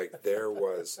 like,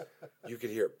 you could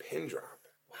hear a pin drop.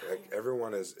 Like,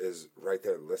 everyone is right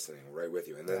there listening, right with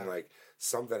you. And then, like,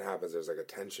 something happens, there's, like, a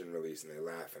tension release, and they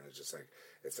laugh, and it's just, like,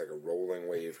 it's like a rolling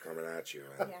wave coming at you.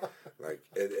 And, like,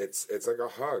 it's like a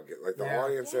hug. Like, the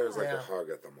audience there is like a hug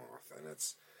at the Moth, and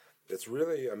it's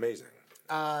really amazing.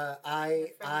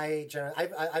 I've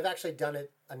actually done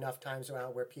it enough times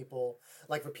around where people,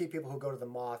 like repeat people who go to the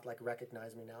Moth, like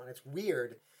recognize me now. And it's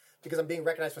weird because I'm being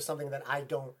recognized for something that I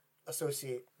don't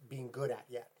associate being good at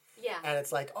yet. Yeah. And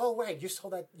it's like, oh, right, you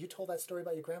told that story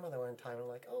about your grandmother one time. And I'm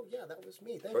like, oh, yeah, that was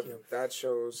me. Thank you. But that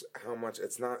shows how much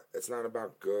it's not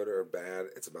about good or bad.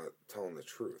 It's about telling the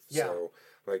truth. Yeah. So,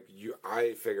 like,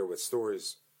 I figure with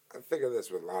stories, I think of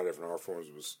this with a lot of different art forms,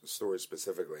 with stories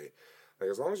specifically. Like,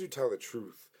 as long as you tell the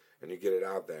truth and you get it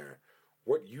out there,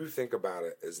 what you think about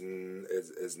it is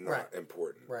not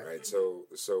important, right? So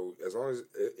as long as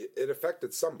it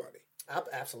affected somebody.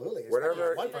 Absolutely.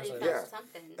 Whatever, one person. Yeah.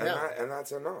 Something. And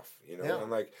that's enough, you know? Yeah. And,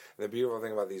 like, the beautiful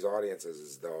thing about these audiences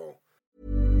is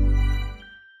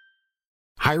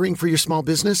Hiring for your small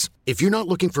business? If you're not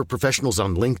looking for professionals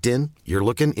on LinkedIn, you're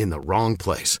looking in the wrong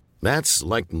place. That's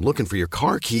like looking for your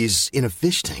car keys in a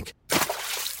fish tank.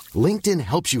 LinkedIn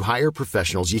helps you hire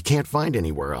professionals you can't find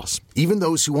anywhere else, even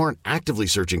those who aren't actively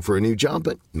searching for a new job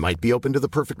but might be open to the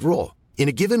perfect role. In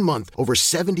a given month, over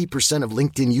 70% of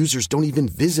LinkedIn users don't even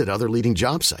visit other leading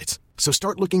job sites. So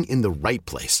start looking in the right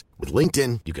place. With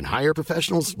LinkedIn, you can hire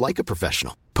professionals like a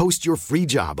professional. Post your free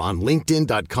job on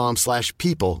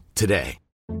linkedin.com/people today.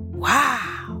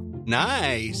 Wow.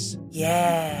 Nice.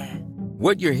 Yeah.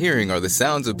 What you're hearing are the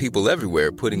sounds of people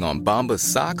everywhere putting on Bombas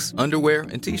socks, underwear,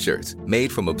 and T-shirts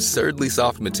made from absurdly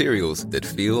soft materials that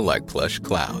feel like plush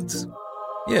clouds.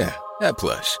 Yeah, that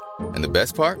plush. And the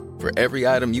best part? For every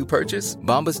item you purchase,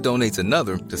 Bombas donates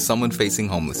another to someone facing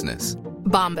homelessness.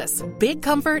 Bombas. Big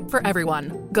comfort for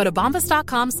everyone. Go to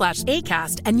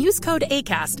bombas.com/ACAST and use code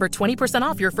ACAST for 20%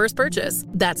 off your first purchase.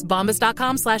 That's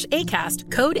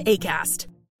bombas.com/ACAST. Code ACAST.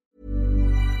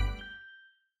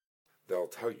 they'll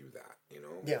tell you that, you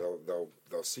know? Yeah.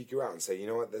 They'll seek you out and say, you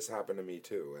know what, this happened to me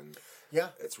too. And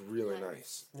it's really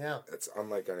nice. Yeah. It's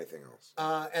unlike anything else.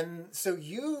 And so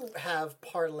you have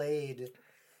parlayed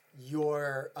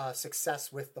your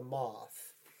success with the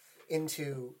Moth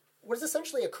into what is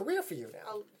essentially a career for you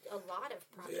now. A lot of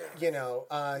projects. You know,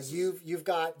 you've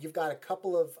got a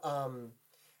couple of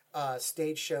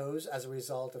stage shows as a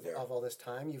result of all this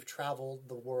time. You've traveled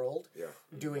the world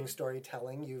doing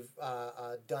storytelling. You've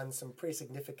done some pretty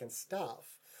significant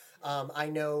stuff. I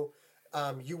know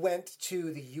you went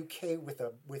to the UK with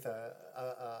a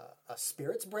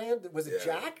spirits brand. Was it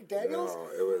Jack Daniels? No,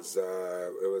 it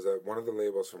was one of the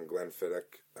labels from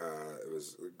Glenfiddich. It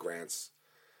was Grant's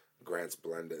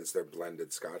Blended. It's their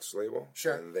blended Scotch label.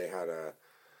 Sure. And they had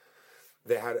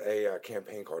a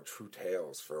campaign called True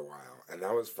Tales for a while, and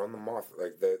that was from the Moth.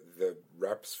 Like the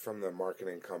reps from the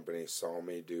marketing company saw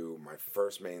me do my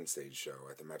first main stage show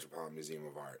at the Metropolitan Museum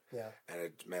of Art. Yeah.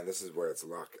 And this is where it's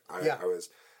luck.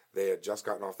 They had just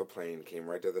gotten off the plane, came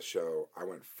right to the show. I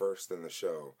went first in the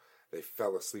show. They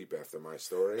fell asleep after my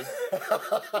story.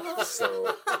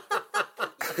 So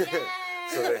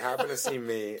they happened to see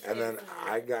me, and then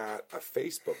I got a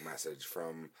Facebook message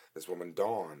from this woman,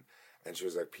 Dawn, and she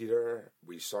was like, "Peter,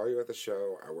 we saw you at the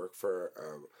show. I'm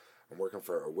working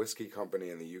for a whiskey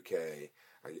company in the UK,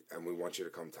 and we want you to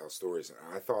come tell stories." And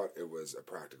I thought it was a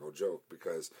practical joke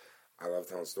because I love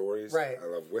telling stories. Right. I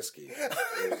love whiskey.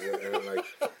 and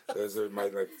those are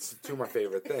two of my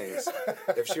favorite things.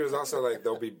 If she was also like,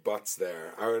 "There'll be butts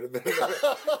there," I would have been.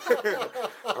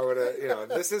 I would have,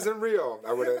 this isn't real.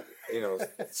 I would have,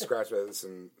 scratched with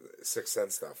some Sixth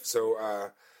Sense stuff. So,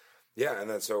 and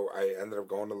then so I ended up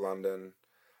going to London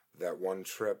that one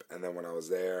trip, and then when I was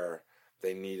there,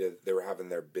 they were having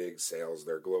their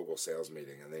global sales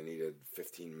meeting, and they needed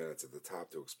 15 minutes at the top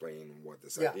to explain what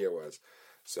this idea was.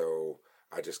 So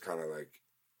I just kind of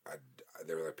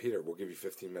they were like, "Peter, we'll give you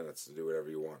 15 minutes to do whatever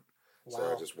you want." Wow.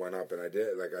 So I just went up and I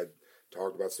did, I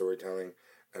talked about storytelling,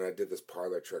 and I did this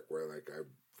parlor trick where I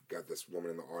got this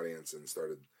woman in the audience and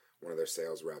started one of their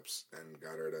sales reps and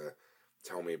got her to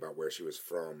tell me about where she was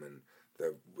from and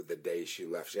the day she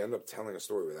left. She ended up telling a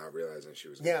story without realizing she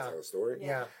was going to tell a story.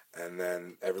 Yeah. And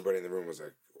then everybody in the room was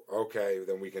like, "Okay,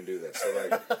 then we can do this."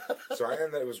 So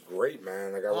it was great,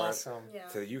 man. I went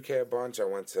to the UK a bunch. I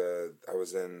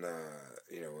was in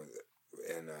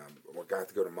we got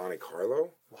to go to Monte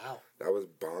Carlo. Wow. That was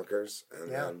bonkers.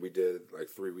 And then we did like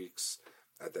 3 weeks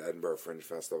at the Edinburgh Fringe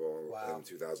Festival in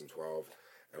 2012.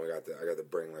 And I got to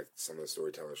bring like some of the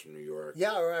storytellers from New York.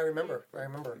 Yeah, I remember.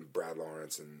 Brad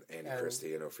Lawrence and Andy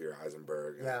Christie and Ophir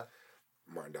Eisenberg. And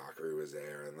Martin Dockery was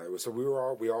there, and like, so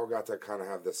we all got to kind of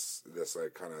have this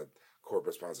like kind of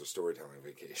corporate sponsored storytelling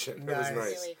vacation. It was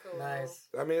nice. Really cool. Nice.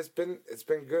 I mean, it's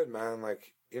been good, man.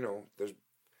 Like, you know, it's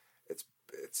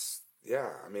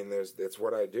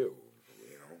what I do.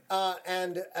 You know.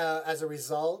 And as a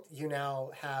result, you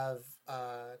now have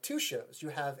 2 shows. You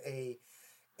have a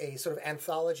sort of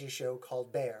anthology show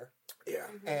called Bear. Yeah.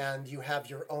 And you have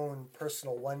your own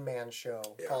personal one-man show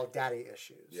called Daddy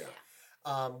Issues. Yeah.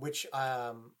 Which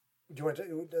do you want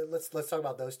to let's talk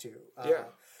about those 2?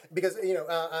 Because you know,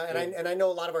 and I know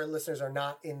a lot of our listeners are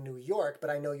not in New York, but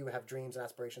I know you have dreams and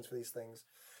aspirations for these things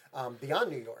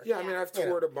beyond New York. Yeah, I mean, I've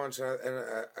toured a bunch, and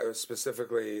I was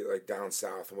specifically like down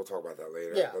south, and we'll talk about that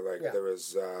later. Yeah, but like there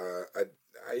was, I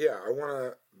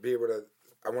want to be able to.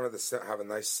 I wanted to have a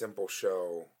nice, simple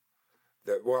show.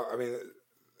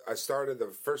 I started the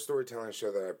first storytelling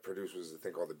show that I produced was a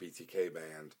thing called the BTK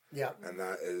Band. Yeah, and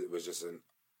was just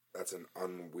that's an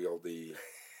unwieldy.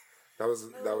 That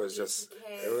was just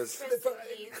BTK. It was.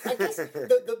 I guess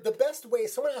the best way.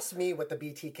 Someone asked me what the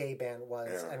BTK Band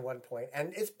was at one point,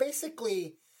 and it's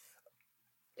basically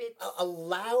a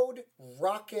loud,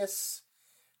 raucous,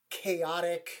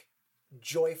 chaotic,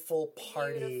 joyful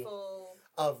party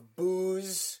of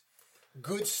booze,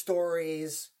 good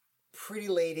stories, pretty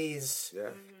ladies,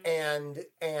 and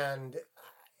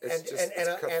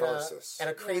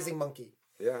a crazy monkey.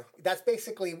 Yeah, that's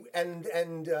basically and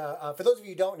for those of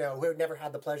you who don't know, who have never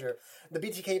had the pleasure, the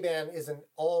BTK Band is an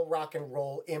all rock and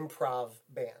roll improv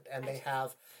band, and they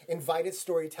have invited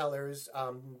storytellers,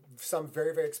 some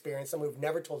very very experienced, some who've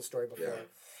never told a story before,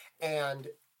 and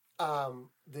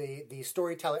the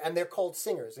storyteller, and they're called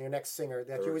singers. And your next singer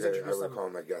that you always introduce them. I would call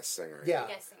them a guest singer. Yeah,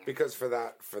 because for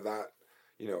that.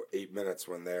 8 minutes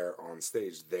when they're on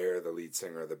stage, they're the lead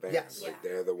singer of the band. Yes. Like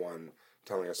they're the one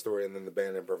telling a story, and then the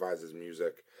band improvises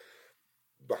music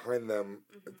behind them,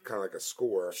 kind of like a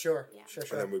score. Sure.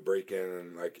 And then we break in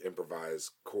and like improvise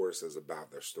choruses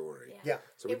about their story. Yeah.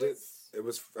 So it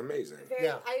was amazing.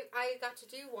 I got to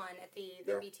do one at the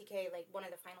BTK, like one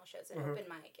of the final shows, an open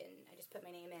mic, and I just put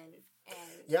my name in,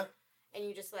 and and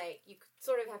you just like, you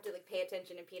sort of have to like pay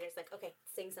attention, and Peter's like, okay,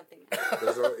 sing something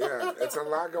now. It's a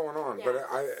lot going on, but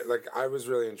I was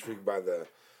really intrigued by the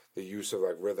use of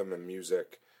like rhythm and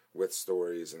music with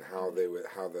stories, and how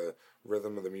the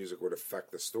rhythm of the music would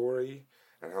affect the story,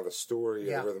 and how the story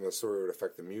and the rhythm of the story would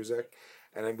affect the music.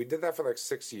 And then we did that for like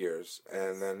 6 years,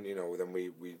 and then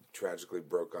we tragically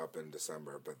broke up in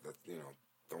December. But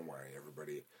don't worry,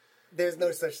 everybody. There's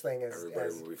no such thing as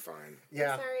everybody will be fine.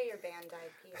 Yeah. I'm sorry your band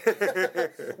died,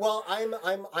 Peter. Well,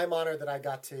 I'm honored that I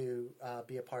got to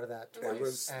be a part of that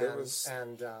twice.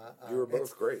 You were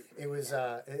both great. It was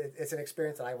it's an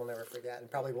experience that I will never forget, and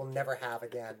probably will never have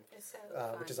again,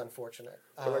 which is unfortunate.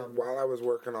 But while I was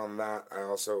working on that, I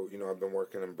also I've been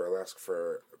working in burlesque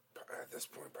for, at this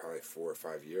point, probably 4 or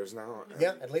 5 years now. And,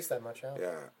 at least that much.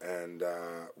 Yeah, and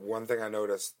one thing I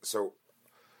noticed,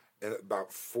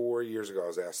 about 4 years ago, I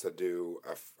was asked to do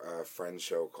a Friends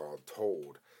show called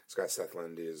Told. This guy, Seth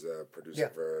Lindy, is a producer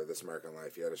for This American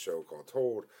Life. He had a show called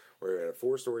Told, where he had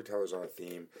 4 storytellers on a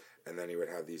theme, and then he would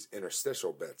have these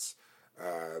interstitial bits,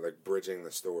 like bridging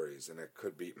the stories. And it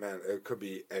could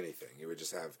be anything. He would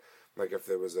just have, like, if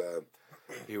there was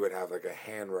he would have like a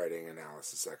handwriting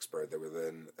analysis expert that would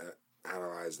then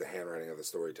analyze the handwriting of the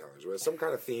storytellers. It was some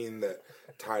kind of theme that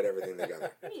tied everything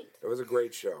together. It was a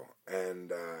great show,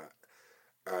 and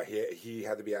he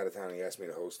had to be out of town. He asked me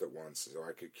to host it once so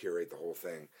I could curate the whole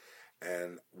thing.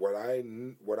 And what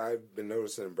I've been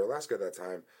noticing in burlesque at that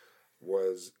time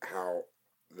was how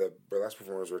the burlesque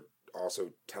performers were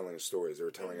also telling stories. They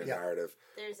were telling a narrative.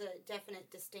 There's a definite,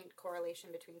 distinct correlation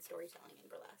between storytelling and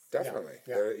burlesque. Definitely.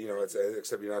 It's,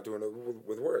 except you're not doing it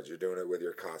with words. You're doing it with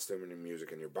your costume and your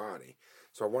music and your body.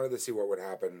 So I wanted to see what would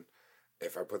happen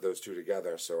if I put those two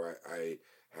together. So I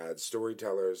had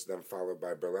storytellers, then followed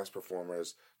by burlesque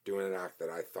performers doing an act that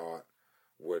I thought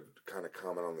would kind of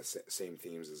comment on the same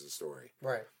themes as the story.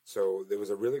 Right. So it was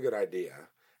a really good idea.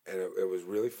 And it was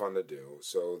really fun to do.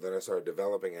 So then I started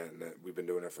developing it, and we've been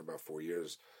doing it for about 4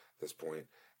 years at this point.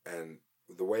 And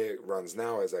the way it runs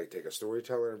now is I take a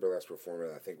storyteller and burlesque performer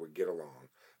that I think would get along,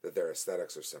 that their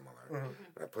aesthetics are similar. And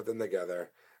I put them together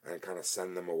and kind of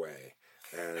send them away.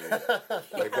 And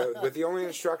like with the only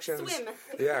instructions, Swim.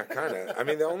 yeah, kind of. I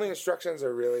mean, the only instructions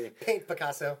are really Paint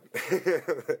Picasso.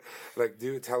 like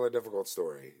tell a difficult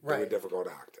story, do a Right. difficult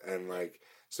act, and like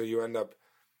so you end up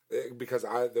because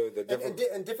the difficult.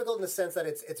 And difficult in the sense that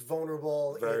it's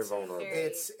vulnerable. Very it's, vulnerable.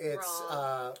 It's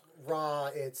raw.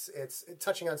 It's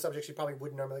touching on subjects you probably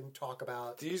wouldn't normally talk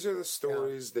about. These are the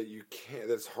stories that you can't.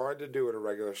 That's hard to do at a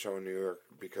regular show in New York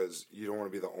because you don't want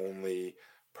to be the only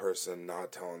person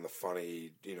not telling the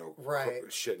funny, Right.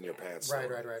 shit in your pants. Right.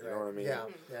 story. You know what I mean? Yeah.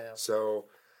 So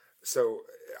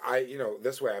I,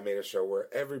 this way I made a show where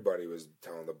everybody was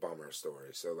telling the bummer story.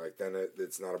 So like then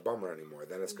it's not a bummer anymore.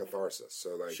 Then it's catharsis.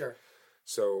 So like, Sure.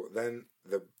 So then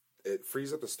it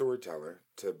frees up the storyteller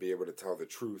to be able to tell the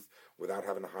truth without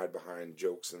having to hide behind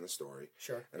jokes in the story.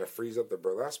 Sure. And it frees up the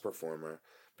burlesque performer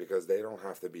because they don't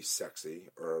have to be sexy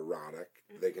or erotic.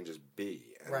 They can just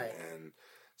be. Right. And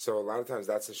so a lot of times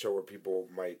that's a show where people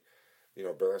might,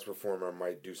 burlesque performer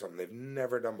might do something they've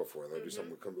never done before. They'll do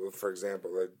something, for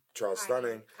example, like Charles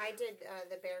Stunning. I did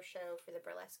the Bear Show for the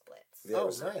Burlesque Blitz. Yeah, it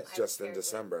was nice. Just in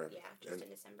December. In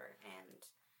December. And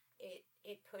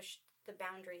it pushed the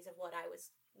boundaries of what I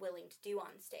was willing to do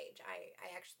on stage. I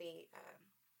actually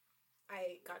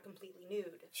I got completely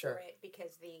nude Sure. for it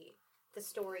because the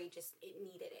story just it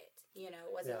needed it. It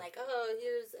wasn't Yeah. like, oh,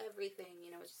 here's everything.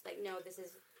 It's just like, no, this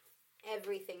is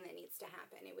everything that needs to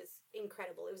happen. It was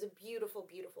incredible. It was a beautiful,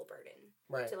 beautiful burden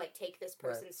Right. to like take this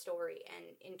person's story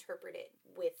and interpret it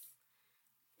with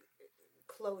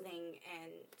clothing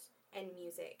and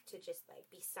music to just like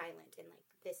be silent and like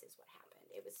this is what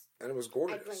happened. It was And it was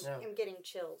gorgeous. I'm getting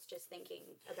chills just thinking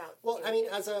about. Well, doing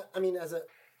it. as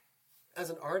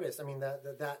an artist,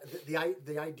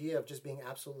 the idea of just being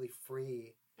absolutely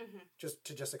free,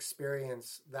 just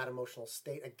experience that emotional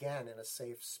state again in a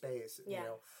safe space,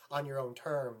 on your own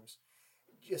terms,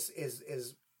 just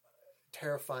is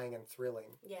terrifying and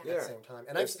thrilling at the same time.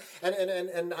 And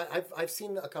I've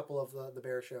seen a couple of the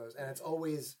Bear shows, and it's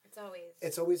always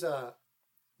a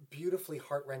beautifully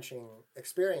heart-wrenching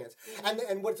experience.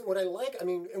 And what I like,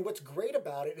 and what's great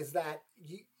about it is that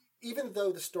even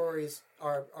though the stories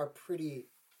are pretty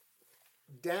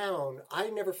down, I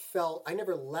never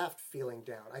left feeling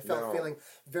down. I felt feeling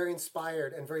very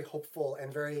inspired and very hopeful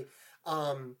and very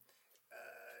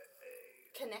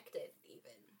connected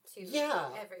even to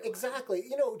everyone. Exactly.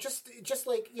 Just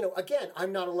like, again,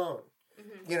 I'm not alone.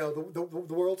 Mm-hmm.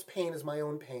 The world's pain is my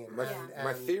own pain.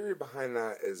 My theory behind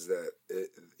that is that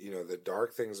the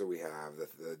dark things that we have,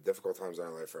 the difficult times in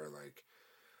our life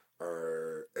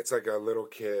it's like a little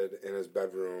kid in his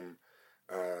bedroom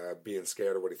being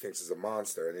scared of what he thinks is a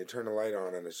monster, and you turn the light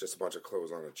on and it's just a bunch of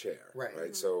clothes on a chair. Right.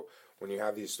 Mm-hmm. So when you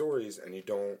have these stories and you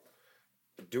don't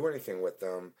do anything with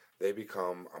them, they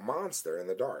become a monster in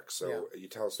the dark. So you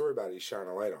tell a story about it, you shine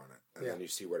a light on it, and then you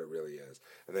see what it really is,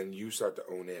 and then you start to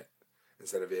own it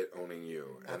instead of it owning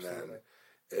you. Absolutely. And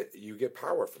then you get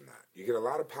power from that. You get a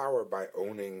lot of power by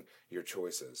owning your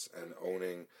choices and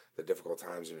owning the difficult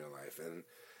times in your life.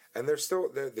 And there's still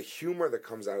the humor that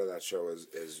comes out of that show is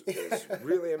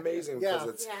really amazing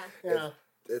because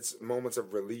it's moments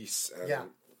of release, and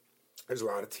there's a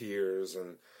lot of tears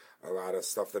and a lot of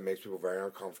stuff that makes people very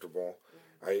uncomfortable.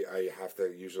 I have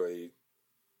to usually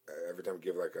every time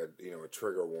give like a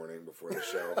trigger warning before the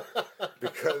show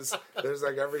because there's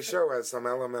like every show has some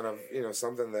element of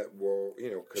something that will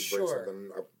could bring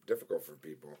something up difficult for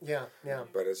people. Yeah.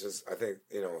 But it's just I think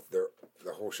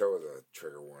the whole show is a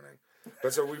trigger warning.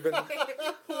 But so we've been one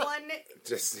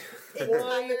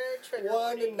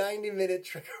 90-minute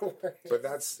trigger warning. But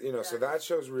that's so that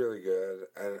show's really good,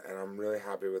 and I'm really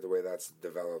happy with the way that's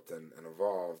developed and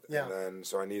evolved. Yeah. And then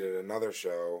so I needed another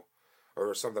show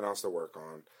or something else to work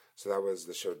on. So that was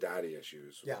the show Daddy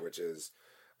Issues, which is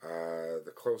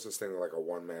the closest thing to like a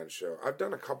one-man show. I've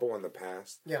done a couple in the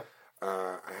past. Yeah.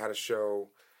 I had a show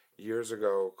years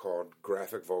ago called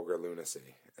Graphic Vulgar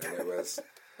Lunacy, and it was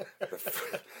a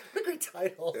great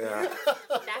title. Yeah.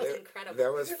 That's incredible.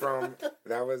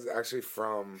 That was actually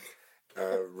from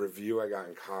a review I got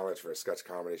in college for a sketch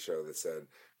comedy show that said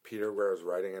Peter Weir's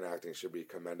writing and acting should be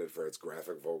commended for its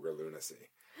graphic vulgar lunacy.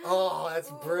 Oh,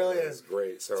 that's brilliant. It's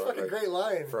great. So it's a great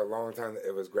line. For a long time,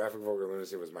 it was graphic vulgar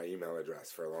lunacy was my email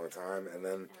address for a long time, and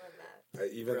then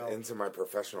even into my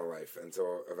professional life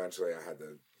until eventually I had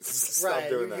to stop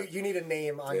doing that. You need a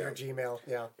name on your Gmail,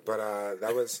 But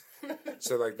that was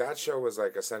so like that show was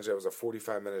like essentially it was a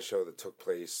 45-minute show that took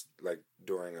place like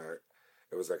during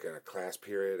it was like in a class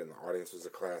period, and the audience was a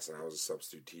class, and I was a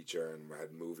substitute teacher, and we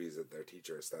had movies that their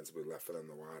teacher ostensibly left for them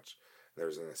to watch. There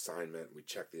was an assignment. We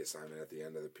checked the assignment at the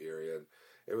end of the period.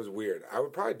 It was weird. I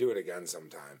would probably do it again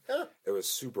sometime. It was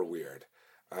super weird.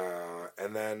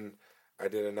 And then I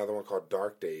did another one called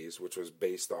Dark Days, which was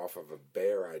based off of a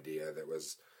bear idea that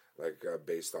was like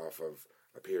based off of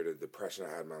a period of depression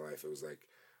I had in my life. It was like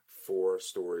 4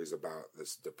 stories about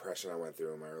this depression I went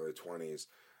through in my early 20s,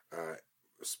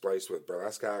 spliced with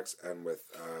burlesque acts and with...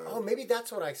 maybe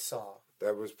that's what I saw.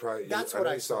 That was probably... That's I what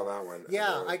know I you saw that one.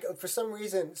 Yeah, for some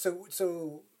reason...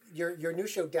 So your new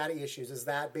show, Daddy Issues, is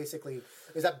that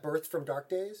birthed from Dark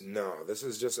Days? No, this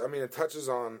is just... I mean, it touches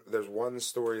on... There's one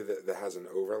story that has an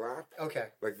overlap. Okay.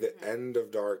 Like the end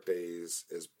of Dark Days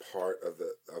is part of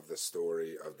the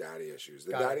story of Daddy Issues.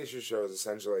 The Daddy Issues show is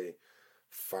essentially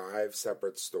 5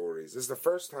 separate stories. This is the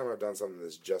first time I've done something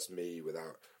that's just me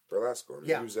without burlesque or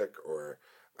music or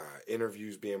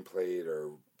interviews being played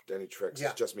or any tricks.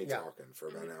 It's just me talking for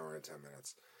about an hour and 10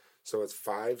 minutes. So it's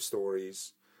 5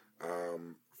 stories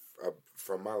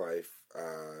from my life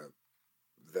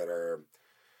that are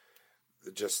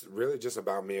just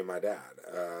about me and my dad.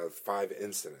 5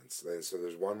 incidents. So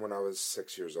there's one when I was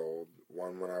 6 years old,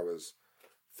 one when I was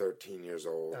 13 years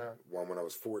old, one when I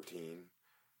was 15.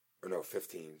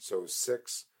 So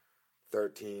 6,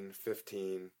 13,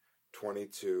 15,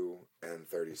 22, and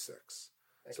 36.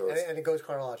 So and it goes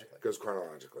chronologically. It goes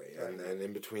chronologically, and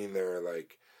in between there,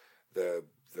 like the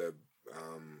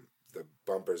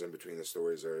bumpers in between the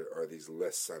stories are these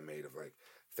lists I made of like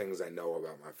things I know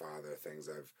about my father, things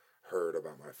I've heard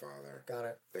about my father. Got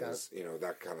it. Things,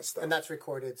 that kind of stuff. And that's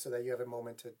recorded so that you have a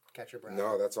moment to catch your breath.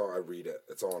 No, that's all. I read it.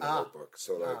 It's all in a notebook.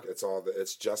 So like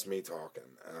it's just me talking.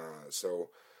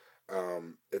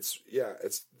 And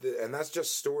that's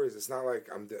just stories. It's not like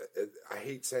I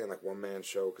hate saying like one man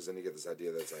show because then you get this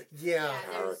idea that it's like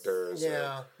characters.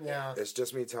 Yeah. It's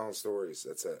just me telling stories.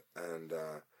 That's it. And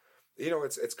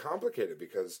it's complicated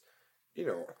because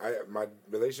my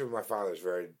relationship with my father is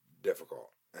very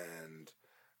difficult, and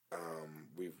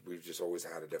we've just always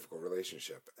had a difficult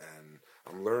relationship, and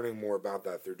I'm learning more about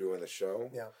that through doing the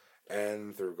show. Yeah.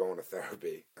 And through going to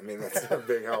therapy. I mean, that's a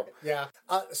big help. Yeah.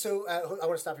 So I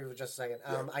want to stop you for just a second.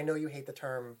 I know you hate the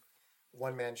term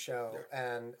one-man show.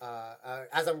 Yeah. And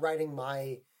as I'm writing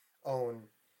my own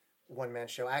one-man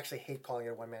show, I actually hate calling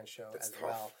it a one-man show as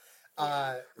well.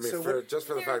 I mean, for the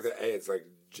fact that, it's like,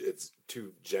 it's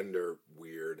too gender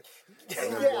weird.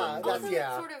 Sort of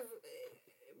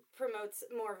promotes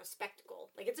more of a spectacle.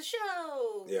 Like, it's a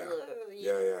show. Yeah.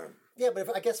 Yeah,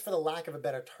 but I guess for the lack of a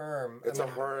better term... It's a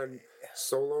hard...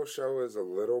 Solo show is a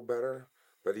little better,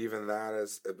 but even that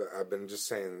is... I've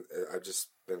just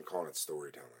been calling it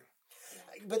storytelling.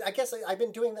 But I guess I've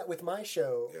been doing that with my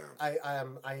show. Yeah.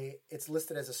 It's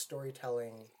listed as a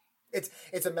storytelling...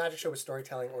 It's a magic show with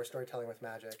storytelling or storytelling with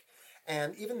magic.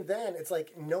 And even then, it's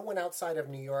like no one outside of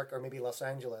New York or maybe Los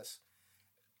Angeles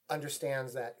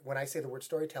understands that when I say the word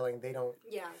storytelling, they don't...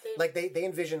 Yeah. They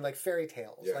envision like fairy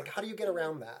tales. Yeah. Like, how do you get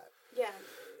around that? Yeah.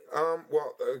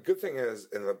 Well, a good thing is,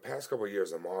 in the past couple of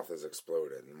years, the Moth has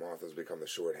exploded. And Moth has become the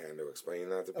shorthand to explain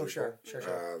that to people. Oh, sure.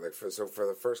 For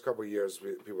the first couple of years,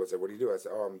 people would say, "What do you do?" I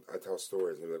said, I tell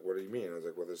stories. And they'd be like, "What do you mean?" I was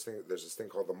like, "Well, there's this thing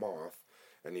called the Moth,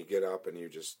 and you get up and you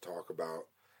just talk about,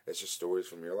 it's just stories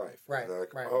from your life." Right. And they're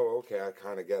like, "Oh, okay, I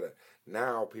kind of get it."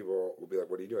 Now people will be like,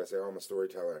 "What do you do?" I say, "Oh, I'm a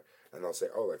storyteller," and they'll say,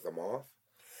 "Oh, like the Moth."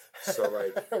 So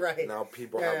like, now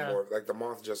people have more. Like the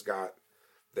Moth just got.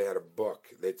 They had a book.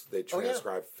 They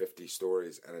transcribed 50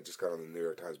 stories, and it just got on the New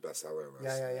York Times bestseller list.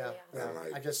 Yeah.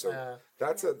 And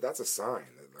that's a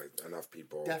sign that like enough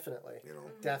people definitely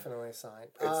definitely a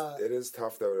sign. It is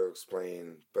tough though to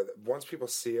explain, but once people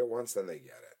see it once, then they get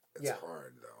it. It's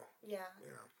hard though. Yeah.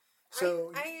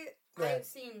 So I've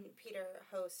seen Peter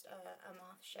host a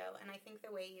Moth show, and I think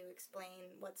the way you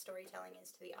explain what storytelling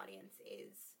is to the audience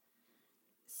is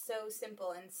so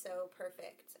simple and so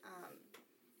perfect.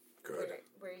 Good.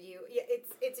 Where you,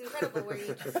 it's incredible where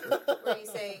you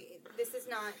say, this is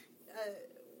not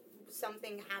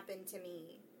something happened to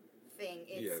me thing.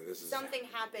 It's something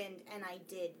happened and I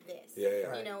did this.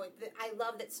 Yeah. Right. I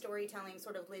love that storytelling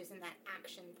sort of lives in that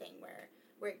action thing where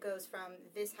it goes from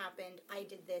this happened, I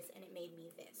did this, and it made me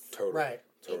this. Totally. Right.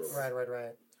 Totally.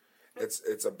 Right.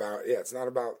 It's about, it's not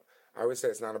about, I always say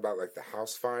it's not about like the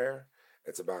house fire.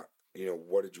 It's about,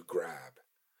 what did you grab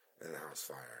in the house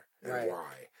fire and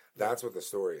why? That's what the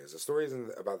story is. The story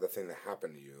isn't about the thing that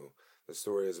happened to you. The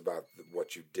story is about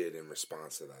what you did in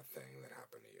response to that thing that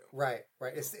happened to you. Right.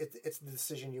 It's the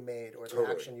decision you made or the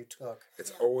action you took.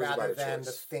 It's always rather about a than choice.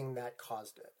 the thing that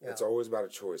caused it. Yeah. It's always about a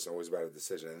choice, always about a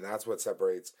decision, and that's what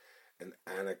separates an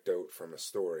anecdote from a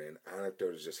story. An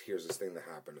anecdote is just here's this thing that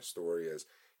happened. A story is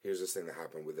here's this thing that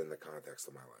happened within the context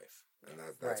of my life, and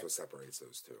that's what separates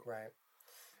those two. Right.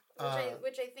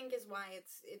 Which I think is why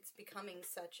it's becoming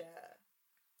such a.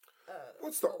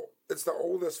 it's the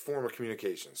oldest form of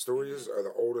communication. Stories are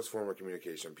the oldest form of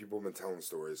communication. People have been telling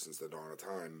stories since the dawn of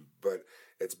time, but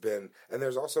it's been, and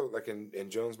there's also, like in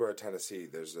Jonesboro, Tennessee,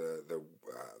 there's the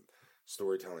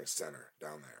storytelling center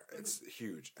down there. It's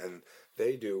huge, and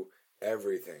they do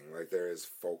everything. Like, there is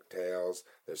folk tales,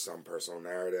 there's some personal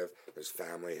narrative, there's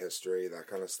family history, that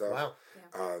kind of stuff.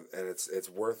 Wow. And it's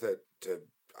worth it to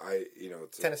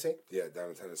Tennessee? Yeah,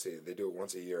 down in Tennessee. They do it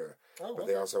once a year. Oh, but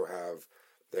okay. they also have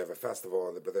a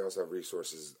festival, but they also have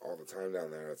resources all the time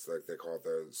down there. It's like they call it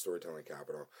the storytelling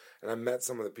capital. And I met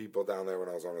some of the people down there when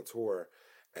I was on a tour,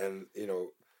 and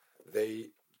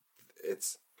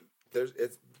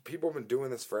people have been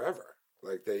doing this forever.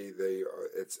 Like but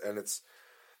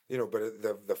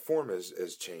the form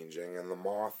is changing, and the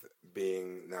Moth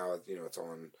being now, it's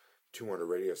on 200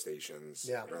 radio stations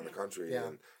around the country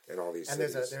and all these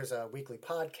cities. And there's a weekly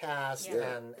podcast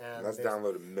and that's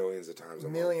downloaded millions of times.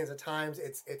 Millions of times.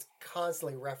 It's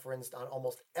constantly referenced on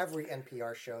almost every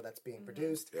NPR show that's being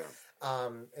produced. Yeah.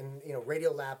 And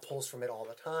Radio Lab pulls from it all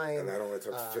the time. And that only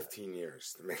took 15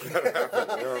 years to make that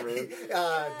happen. You know what I mean?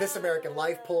 This American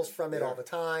Life pulls from it all the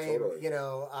time. Totally.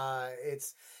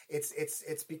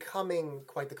 It's becoming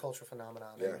quite the cultural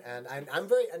phenomenon. Yeah. And I'm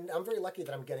very lucky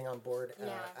that I'm getting on board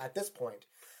at this point,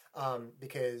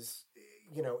 because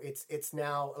it's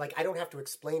now, like, I don't have to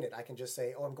explain it. I can just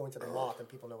say, I'm going to the Moth, and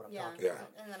people know what I'm talking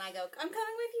about. And then I go, I'm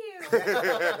coming with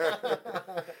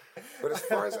you. But as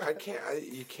far as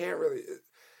you can't really,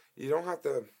 you don't have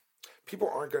to, people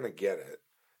aren't going to get it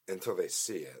until they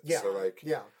see it. Yeah. So, like,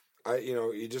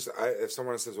 if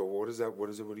someone says, well, what is that? What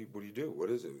is it? What do you do? What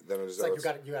is it? Then it's like,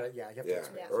 you have to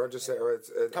explain. Or just say,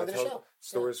 come to the show.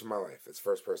 Stories from my life. It's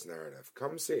first person narrative.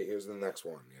 Come see. Here's the next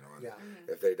one. And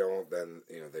if they don't, then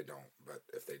they don't. But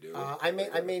if they do, I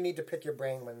may need to pick your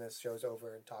brain when this show's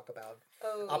over and talk about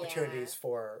opportunities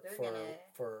for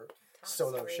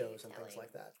solo shows and things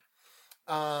like that.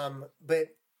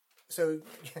 But so.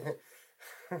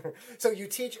 So you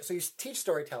teach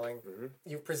storytelling. Mm-hmm.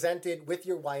 You've presented with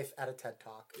your wife at a TED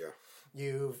Talk. Yeah.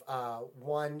 You've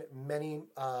won many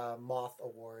Moth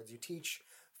awards. You teach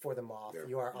for the Moth. Yeah.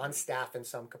 You are on staff in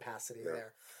some capacity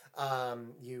there.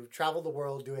 You travel the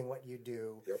world doing what you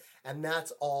do. Yep. And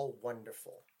that's all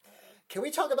wonderful. Can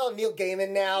we talk about Neil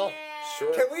Gaiman now? Yeah.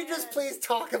 Sure. Can we just please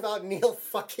talk about Neil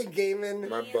fucking Gaiman?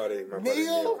 My buddy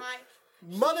Neil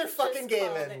motherfucking Just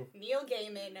Gaiman. called Neil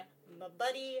Gaiman, my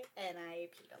buddy, and I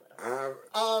peed a little.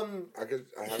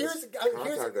 I have his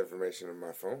contact information in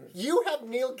my phone. You have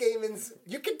Neil Gaiman's.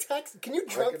 You can text. Can you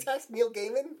drunk text Neil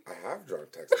Gaiman? I have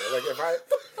drunk texted. Like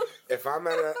if I'm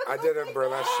I did a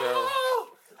burlesque show.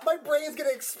 My brain's gonna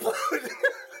explode.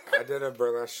 I did a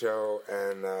burlesque show,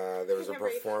 and there was a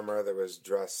performer that was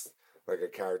dressed like a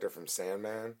character from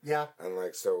Sandman. Yeah. And I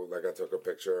took a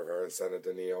picture of her and sent it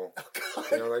to Neil. Oh,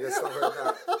 God. It's stuff like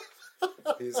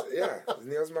that.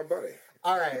 Neil's my buddy.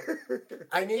 All right.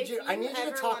 I need you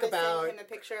to talk about. Send him a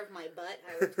picture of my butt,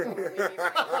 I would totally be fine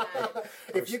with that.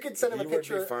 If you could send him a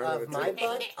picture of my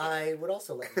butt, I would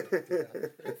also let you do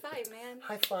that. High five, man.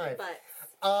 High five.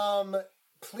 But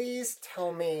please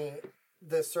tell me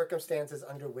the circumstances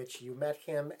under which you met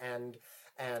him and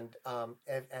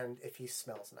if he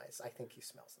smells nice. I think he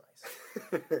smells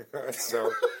nice.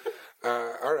 So,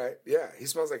 all right, yeah, he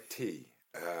smells like tea.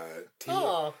 Tea.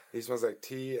 Oh. He smells like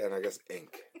tea and I guess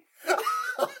ink.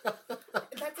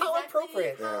 that's how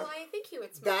appropriate. How I think he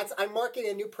would smell. I'm marking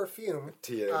a new perfume.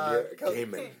 Tea.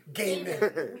 Gaiman.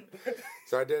 Gaiman.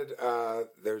 So I did.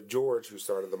 There's George, who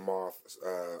started the Moth,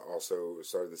 also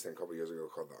started this thing a couple years ago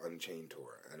called the Unchained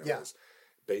Tour, and it was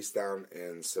based down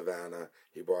in Savannah.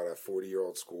 He bought a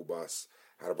 40-year-old school bus,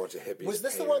 had a bunch of hippies. Was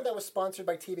this the one that was sponsored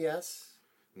by TBS?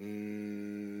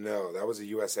 No, that was a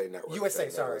USA Network. USA,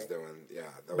 thing sorry. That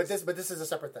was doing, but this is a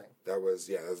separate thing. This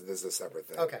is a separate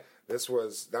thing. Okay.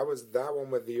 That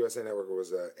one with the USA Network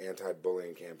was an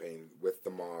anti-bullying campaign with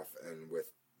the Moth and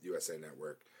with USA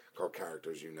Network called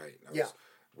Characters Unite. I was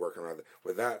working on that.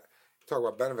 With that, talk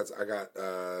about benefits. I got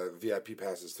VIP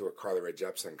passes to a Carly Rae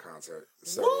Jepsen concert.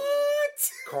 So what?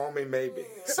 Call me maybe.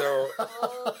 So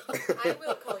I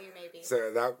will call you maybe.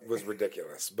 So that was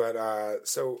ridiculous. But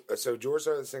so George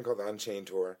started this thing called the Unchained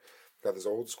Tour. Got this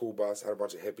old school bus, had a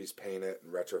bunch of hippies paint it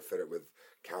and retrofit it with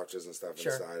couches and stuff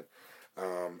inside.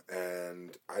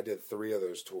 And I did 3 of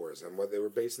those tours, and they were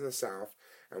based in the South,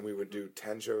 and we would do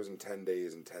 10 shows in 10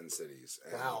 days in 10 cities.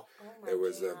 And wow! It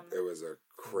was a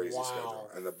crazy schedule,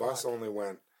 and the bus only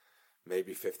went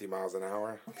maybe 50 miles an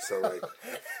hour. So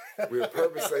we were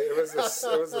purposely it was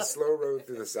a slow road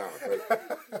through the South.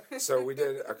 So we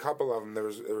did a couple of them. There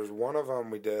was one of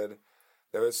them we did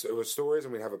It was stories,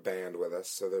 and we'd have a band with us,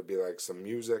 so there'd be like some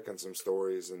music and some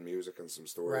stories, and music and some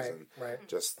stories, and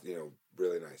just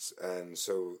really nice. And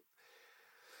so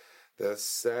the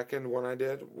second one I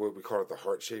did, we called it the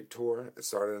Heart Shape Tour. It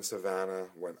started in Savannah,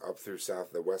 went up through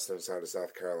the western side of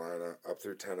South Carolina, up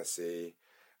through Tennessee,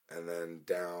 and then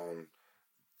down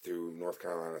through North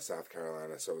Carolina, South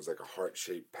Carolina. So it was like a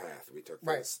heart-shaped path we took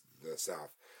from the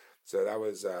South. So that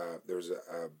was there was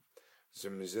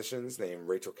some musicians named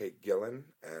Rachel Kate Gillen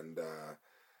and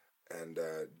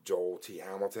Joel T.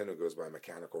 Hamilton, who goes by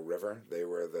Mechanical River. They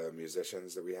were the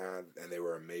musicians that we had, and they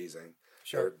were amazing.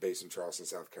 Sure. They were based in Charleston,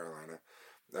 South Carolina.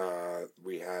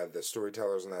 We had the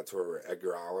storytellers on that tour were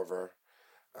Edgar Oliver,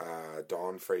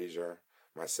 Dawn Frazier,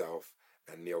 myself,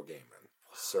 and Neil Gaiman.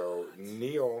 So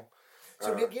Neil...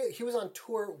 So he was on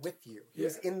tour with you. He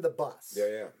was in the bus.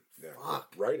 Yeah.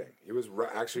 Fuck. Writing. He was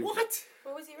actually... What?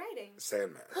 What was he writing?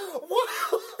 Sandman.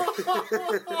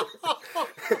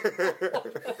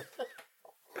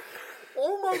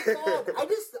 Oh my god!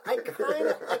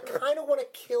 I kind of want to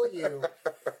kill you,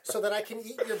 so that I can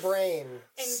eat your brain,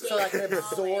 so I can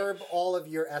absorb all of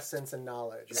your essence and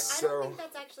knowledge. Yeah. I don't think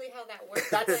that's actually how that works.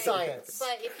 That's science.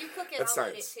 But if you cook it, I'll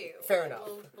eat it too. Fair enough.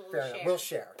 We'll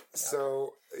share.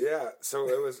 So so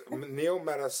it was Neil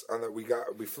met us on that.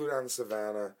 We flew down to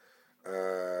Savannah,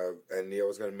 and Neil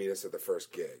was going to meet us at the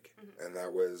first gig, and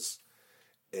that was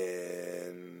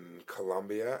in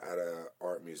Columbia at an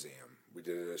art museum. We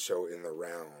did a show in the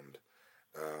Round.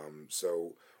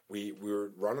 So we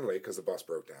were running late because the bus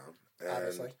broke down. And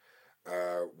obviously.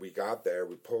 We got there.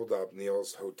 We pulled up.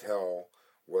 Neil's hotel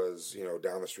was,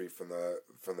 down the street from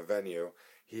the venue.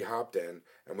 He hopped in,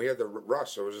 and we had to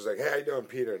rush. So it was just like, hey, how you doing,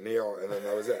 Peter, Neil? And then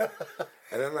that was it.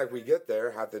 And then, we get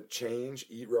there, had to change,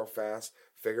 eat real fast,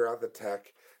 figure out the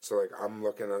tech. So, I'm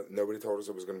looking at, nobody told us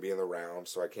it was going to be in the Round.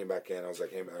 So I came back in. I was like,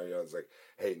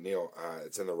 hey, Neil,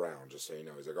 it's in the Round, just so you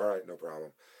know. He's like, all right, no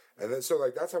problem. And then, so,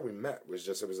 that's how we met. It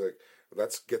was like,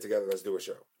 let's get together, let's do a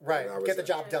show. Right, get the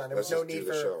job done. There was no need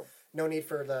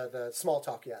for the small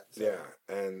talk yet. So.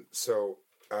 Yeah, and so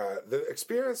the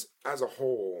experience as a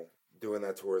whole doing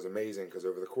that tour is amazing because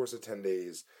over the course of 10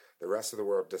 days, the rest of the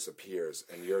world disappears,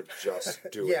 and you're just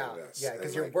doing this. Yeah,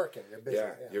 because you're working, you're busy.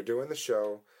 Yeah, you're doing the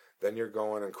show. Then you're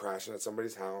going and crashing at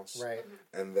somebody's house. Right.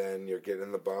 And then you're getting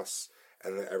in the bus.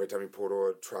 And then every time you pull to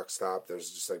a truck stop, there's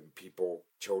just people,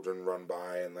 children run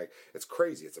by. And it's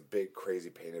crazy. It's a big, crazy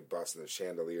painted bus. And there's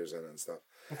chandeliers in it and stuff.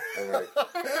 And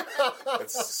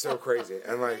it's so crazy.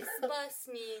 And this bus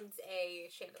needs a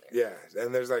chandelier. Yeah.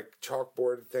 And there's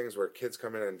chalkboard things where kids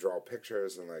come in and draw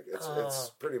pictures. And it's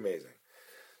pretty amazing.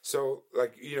 So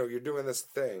you're doing this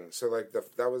thing. So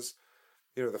that was...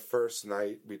 the first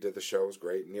night we did the show was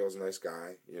great. Neil's a nice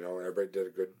guy, and everybody did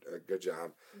a good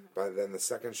job. But then the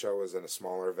second show was in a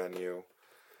smaller venue,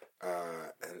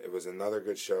 and it was another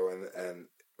good show. And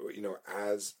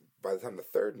as by the time the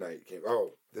third night came,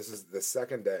 this is the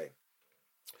second day.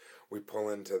 We pull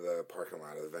into the parking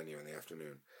lot of the venue in the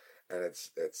afternoon, and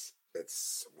it's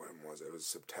when was it? It was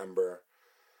September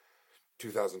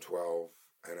 2012,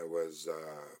 and it was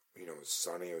it was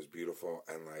sunny. It was beautiful,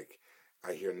 and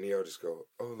I hear Neil just go,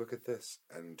 oh, look at this,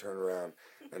 and turn around,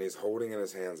 and he's holding in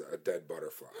his hands a dead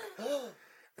butterfly.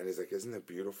 And he's like, isn't it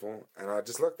beautiful? And I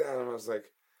just looked at him, and I was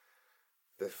like,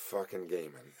 the fucking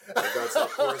Gaiman. That's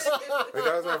of course, that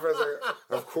was my first,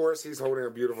 of course he's holding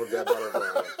a beautiful dead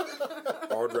butterfly,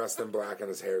 all dressed in black, and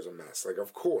his hair's a mess.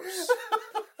 Of course.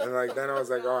 And then I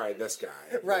was like, all right, this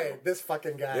guy. Right, this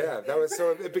fucking guy. Yeah, that was,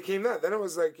 so it became that. Then it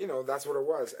was that's what it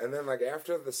was. And then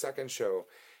after the second show,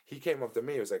 he came up to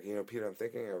me. He was like, Peter, I'm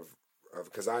thinking of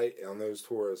because on those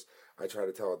tours, I try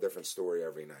to tell a different story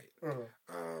every night. Mm-hmm.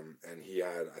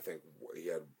 And I think he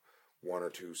had one or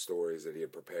two stories that he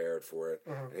had prepared for it.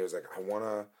 Mm-hmm. And he was like, I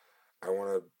want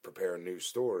to prepare a new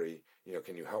story.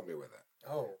 Can you help me with it?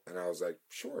 Oh. And I was like,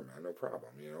 sure, man, no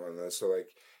problem. And then so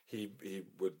he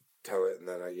would tell it, and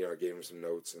then I gave him some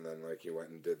notes, and then he went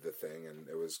and did the thing, and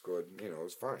it was good. It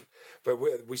was fine. But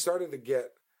we started to get.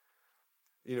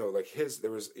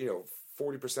 There was,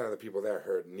 40% of the people there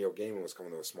heard Neil Gaiman was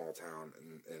coming to a small town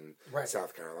in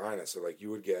South Carolina. So, you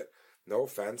would get, no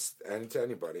offense to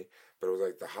anybody, but it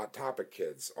was the Hot Topic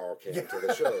kids all came to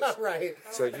the shows. Right.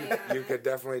 So you could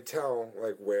definitely tell,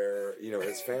 where,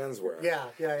 his fans were. Yeah.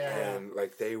 And,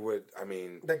 they would,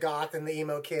 the goth and the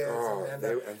emo kids and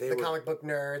the comic book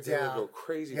nerds, They would go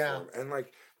crazy for him. And,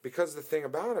 because the thing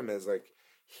about him is,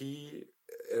 he,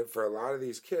 for a lot of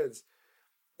these kids,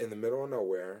 in the middle of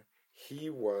nowhere, he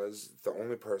was the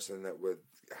only person that would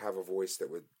have a voice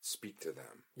that would speak to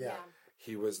them. Yeah.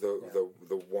 He was the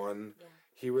one. Yeah.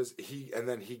 And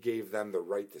then he gave them the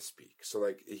right to speak.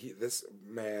 So this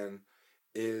man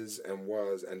is and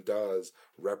was and does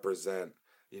represent,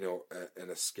 an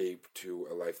escape to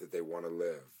a life that they want to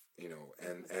live,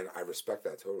 and I respect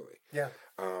that totally. Yeah.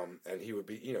 And he would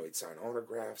be, he'd sign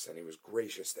autographs, and he was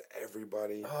gracious to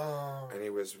everybody. Oh. And he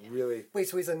was really... Wait,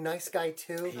 so he's a nice guy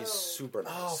too? He's super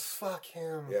nice. Oh, fuck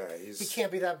him. Yeah, he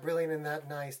can't be that brilliant and that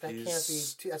nice. That can't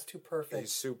be, that's too perfect.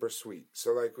 He's super sweet.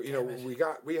 So, like,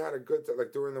 we had a good,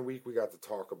 during the week, we got to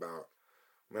talk about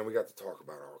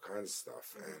all kinds of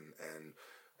stuff.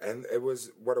 And it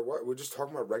was what it was. We're just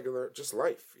talking about regular, just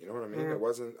life. You know what I mean? It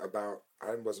wasn't about,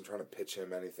 I wasn't trying to pitch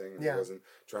him anything. He wasn't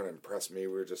trying to impress me.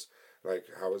 We were just like,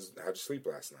 how'd you sleep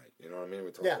last night? You know what I mean?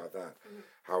 We talked about that.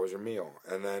 How was your meal?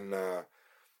 And then,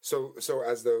 so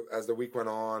as the week went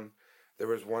on, there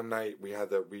was one night we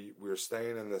were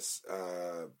staying in this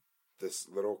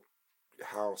little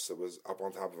house that was up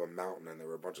on top of a mountain, and there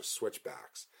were a bunch of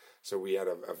switchbacks. So we had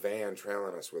a van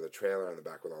trailing us with a trailer in the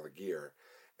back with all the gear.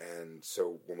 And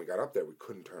so when we got up there, we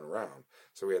couldn't turn around.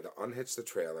 So we had to unhitch the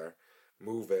trailer,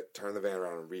 move it, turn the van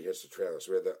around, and rehitch the trailer.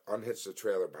 So we had to unhitch the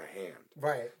trailer by hand.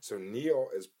 Right. So Neil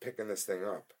is picking this thing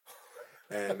up,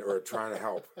 or trying to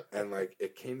help, and like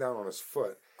it came down on his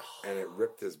foot, and it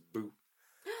ripped his boot.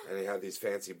 And he had these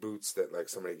fancy boots that like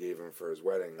somebody gave him for his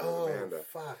wedding with Amanda.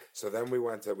 Fuck. So then we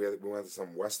went to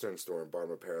some Western store and bought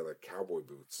him a pair of like cowboy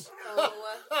boots.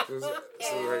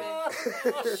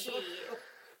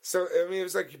 So I mean, it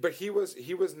was like, but he was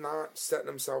not setting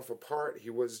himself apart. He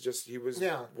was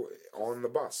on the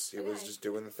bus. He was just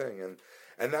doing the thing,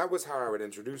 and that was how I would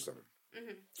introduce him.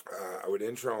 I would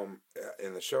intro him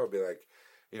in the show. I'd be like,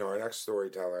 our next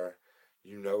storyteller,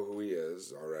 you know who he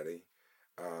is already,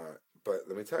 but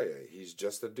let me tell you, he's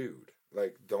just a dude.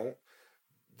 Like, don't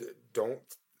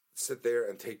sit there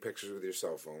and take pictures with your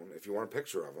cell phone. If you want a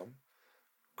picture of him,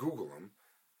 Google him.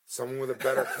 Someone with a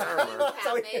better camera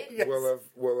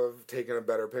will have taken a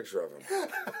better picture of him.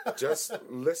 Just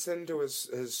listen to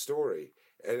his story,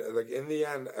 and like in the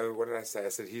end, what did I say? I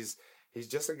said he's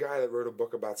just a guy that wrote a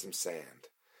book about some sand.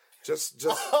 Just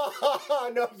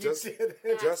no, you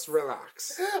didn't. Just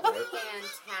relax. Right?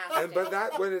 Fantastic. But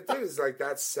that what it did is like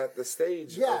that set the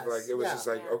stage. Yes, of like it was just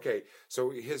like okay.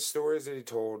 So his stories that he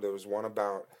told, there was one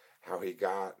about how he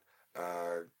got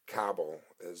Cabell,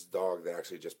 his dog that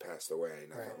actually just passed away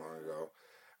not that long ago,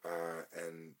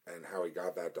 and how he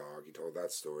got that dog. He told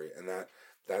that story, and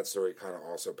that story kind of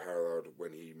also paralleled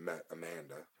when he met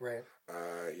Amanda. Right.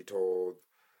 He told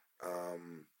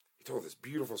this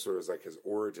beautiful story. It was like his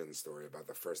origin story about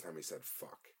the first time he said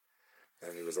fuck,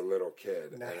 and he was a little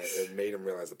kid, and it made him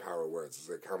realize the power of words. It's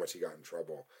like how much he got in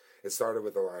trouble. It started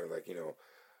with the line of like,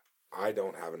 I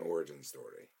don't have an origin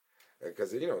story.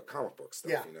 Because, comic book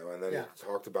stuff, and then he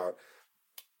talked about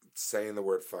saying the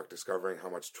word fuck, discovering how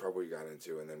much trouble he got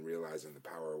into, and then realizing the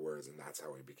power of words, and that's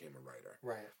how he became a writer.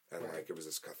 Right. And, like, it was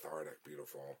this cathartic,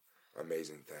 beautiful,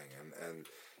 amazing thing. And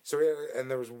so,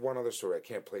 and there was one other story, I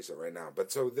can't place it right now,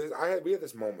 but so we had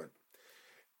this moment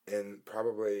in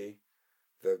probably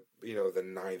the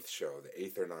 9th show, the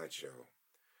 8th or 9th show.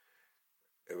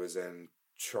 It was in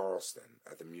Charleston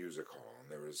at the music hall, and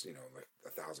there was, like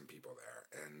 1,000 people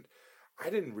there, and I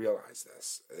didn't realize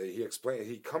this. He explained,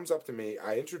 he comes up to me,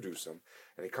 I introduce him,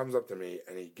 and he comes up to me,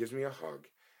 and he gives me a hug,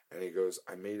 and he goes,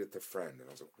 I made it to friend. And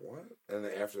I was like, what? And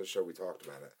then after the show, we talked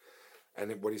about it.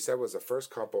 And what he said was the first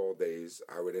couple of days,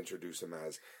 I would introduce him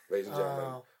as, ladies and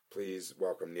gentlemen, please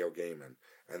welcome Neil Gaiman.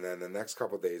 And then the next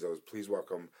couple of days, I was, please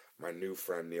welcome my new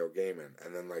friend, Neil Gaiman.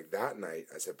 And then, like, that night,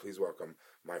 I said, please welcome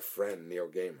my friend, Neil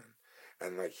Gaiman.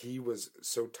 And, like, he was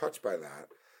so touched by that,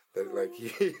 like,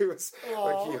 he was,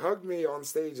 like, he hugged me on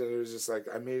stage, and it was just like,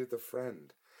 I made it to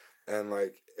friend. And,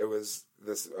 like, it was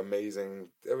this amazing,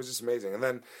 it was just amazing. And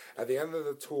then, at the end of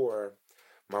the tour,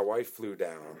 my wife flew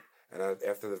down, and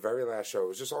after the very last show, it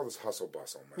was just all this hustle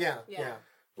bustle, man.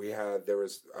 Yeah. There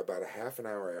was about a half an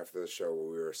hour after the show where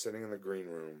we were sitting in the green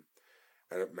room,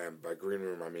 and, man, by green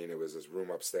room, I mean it was this room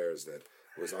upstairs that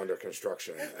was under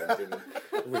construction, and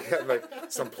we had, like,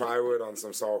 some plywood on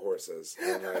some sawhorses,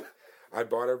 and, like, I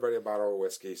bought everybody a bottle of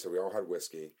whiskey, so we all had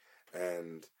whiskey,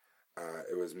 and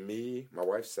it was me, my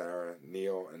wife Sarah,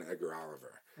 Neil, and Edgar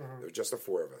Oliver. There was just the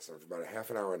four of us, and for about a half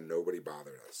an hour, nobody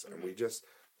bothered us, and we just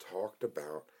talked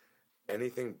about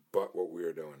anything but what we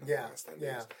were doing in the last 10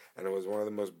 days, and it was one of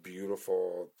the most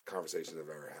beautiful conversations I've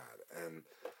ever had. And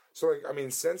so, like, I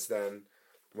mean, since then,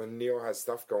 when Neil has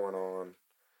stuff going on,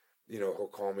 he'll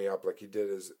call me up, like he did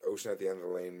his Ocean at the End of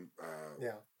the Lane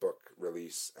book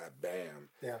release at BAM,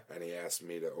 and he asked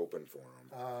me to open for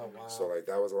him. Oh, wow. So, like,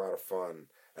 that was a lot of fun.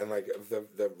 And like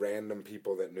the random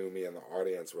people that knew me in the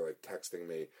audience were like texting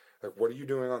me, like, "What are you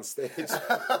doing on stage?"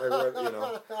 Like, what, you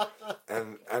know.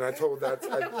 And I told that.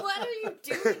 What are you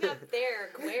doing up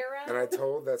there, Guerra? And I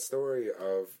told that story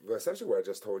of essentially what I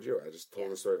just told you. I just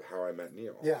told the story of how I met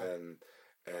Neil. Yeah.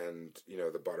 And you know,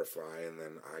 the butterfly, and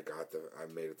then I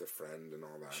made it the friend and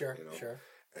all that. Sure, you know? sure.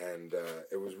 And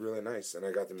it was really nice. And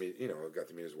I got to meet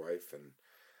his wife, and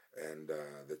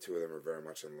the two of them are very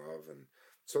much in love. And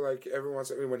so, like, every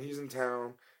once, when he's in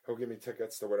town, he'll give me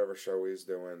tickets to whatever show he's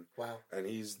doing. Wow. And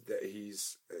he's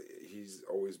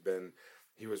always been,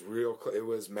 he was real. It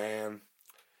was, man.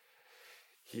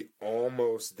 He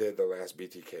almost did the last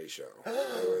BTK show.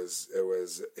 It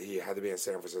was. He had to be in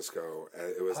San Francisco,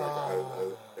 and it was like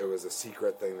it was a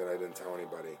secret thing that I didn't tell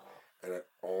anybody, and it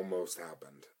almost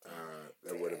happened.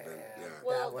 It would have been, yeah.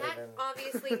 Well, that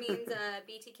obviously means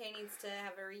BTK needs to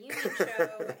have a reunion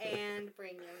show and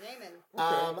bring Neil Gaiman.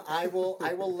 I will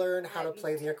learn how to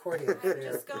play the accordion. I'm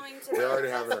just going to. They already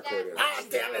have an accordion. Ah,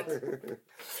 damn it!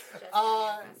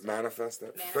 Manifest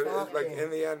it. But like in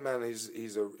the end, man, he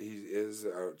is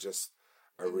just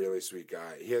a really sweet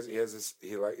guy. He has this.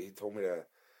 He told me to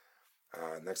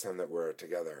next time that we're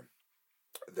together,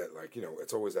 that, like, you know,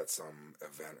 it's always at some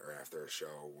event or after a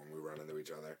show when we run into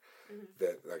each other,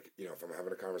 that, like, you know, if I'm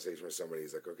having a conversation with somebody,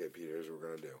 he's like, "Okay, Peter, here's what we're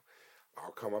gonna do.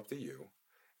 I'll come up to you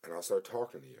and I'll start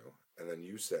talking to you, and then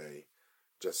you just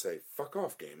say, 'Fuck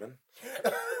off, Gaiman,'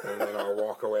 and then I'll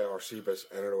walk away all sheepish,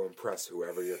 and it'll impress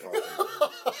whoever you're talking to."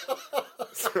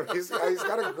 So he's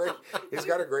got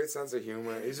a great sense of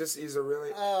humor. He's a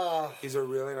really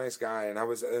nice guy, and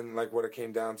like what it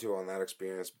came down to on that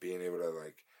experience, being able to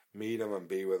like meet him and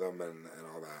be with him and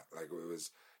all that, like, it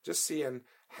was just seeing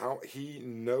how he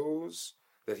knows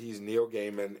that he's Neil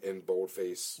Gaiman in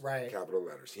boldface capital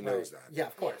letters. He knows that. Yeah,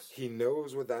 of course. He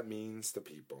knows what that means to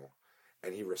people,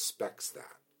 and he respects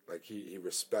that. Like, he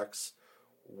respects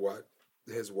what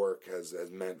his work has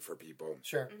meant for people.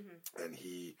 Sure. And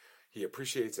he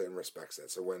appreciates it and respects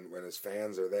it. So when his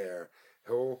fans are there,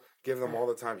 he'll give them all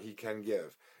the time he can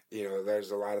give. You know,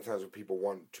 there's a lot of times when people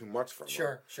want too much from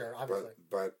him. Sure, obviously.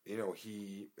 But you know,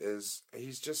 he's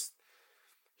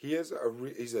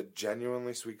a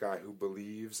genuinely sweet guy who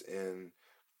believes in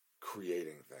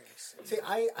creating things. See,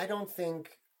 I don't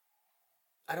think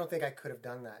I could have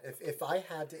done that. If I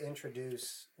had to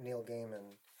introduce Neil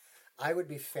Gaiman, I would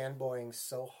be fanboying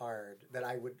so hard that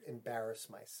I would embarrass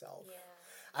myself. Yeah.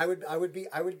 I would be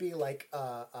like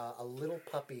a little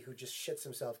puppy who just shits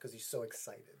himself because he's so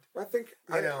excited. I think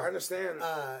I understand.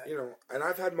 You know, and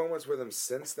I've had moments with him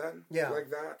since then, like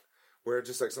that, where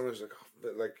just like sometimes like, oh,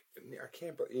 like, I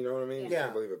can't, you know what I mean? Yeah. I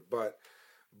can't believe it. But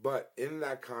in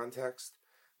that context,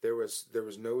 there was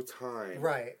no time,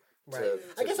 right. I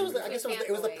guess it was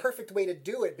the perfect way to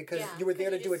do it, because you were there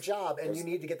to do a job, and you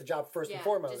need to get the job first and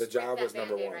foremost. The job was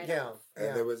number one. Right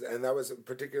and that was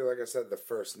particularly, like I said, the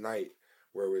first night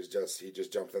where it was just, he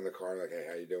just jumped in the car and like, "Hey,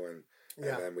 how you doing?"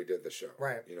 And then we did the show.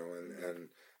 Right. You know, and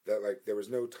that, like, there was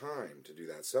no time to do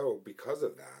that. So because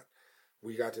of that,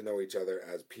 we got to know each other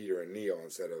as Peter and Neil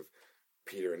instead of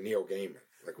Peter and Neil Gaiman.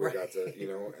 Like, we got to, you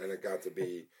know, and it got to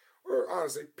be, or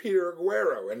honestly, Peter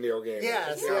Aguero and Neil Gaiman.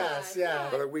 Yes.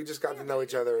 But like, we just got to know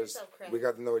each other as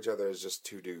just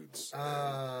two dudes. And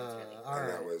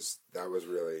that was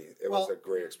really, it was a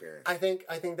great experience. I think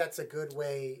that's a good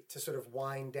way to sort of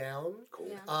wind down. Cool.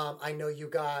 Yeah. I know you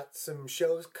got some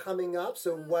shows coming up,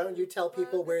 so why don't you tell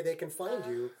people where they can find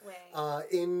you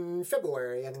in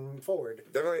February and forward?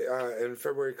 Definitely in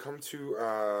February, come to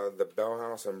the Bell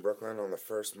House in Brooklyn on the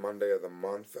first Monday of the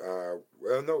month.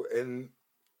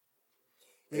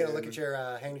 You gotta look at your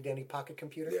handy dandy pocket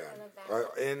computer. Yeah,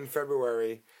 in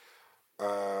February,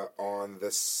 on the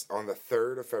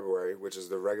 3rd of February, which is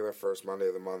the regular first Monday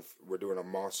of the month, we're doing a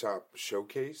Moss Shop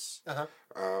showcase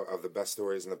of the best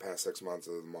stories in the past 6 months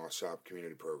of the Moss Shop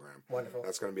community program. Wonderful.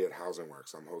 That's going to be at Housing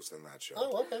Works. I'm hosting that show.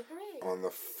 Oh, okay, great. On the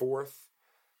 4th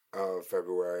of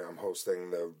February, I'm hosting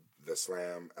the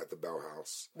Slam at the Bell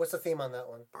House. What's the theme on that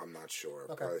one? I'm not sure.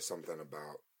 Okay. Probably something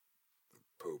about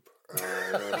poop. Well,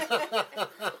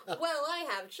 I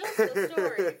have just a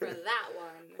story for that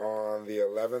one. On the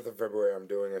 11th of February, I'm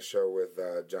doing a show with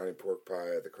Johnny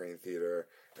Porkpie at the Crane Theater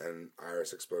and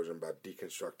Iris Explosion about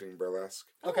deconstructing burlesque.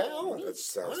 Okay. That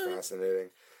sounds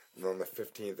fascinating. And on the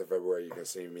 15th of February, you can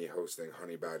see me hosting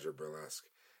Honey Badger Burlesque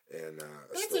in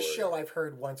That's a show I've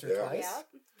heard once or twice. Yep,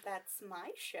 that's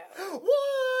my show.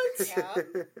 What?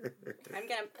 Yep.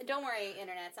 Don't worry,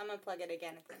 internets. I'm gonna plug it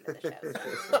again at the end of the show.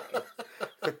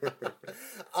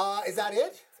 Is that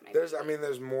it?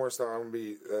 There's more stuff. I'm gonna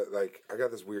be I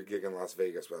got this weird gig in Las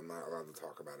Vegas, but I'm not allowed to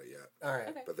talk about it yet. All right.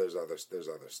 Okay. But there's other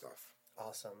stuff.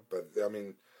 Awesome. But I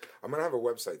mean, I'm gonna have a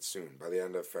website soon. By the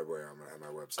end of February, I'm gonna have my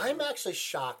website. I'm actually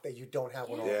shocked that you don't have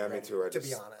one already. Yeah, me too. To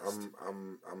be honest,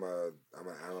 I'm an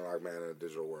analog man in a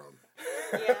digital world.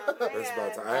 Yeah, It's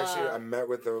about time. I met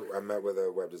with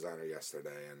a web designer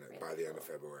yesterday, and by the end of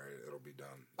February, it'll be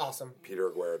done. Awesome.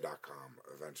 PeterAguero.com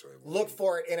eventually. Look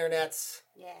for it, internets.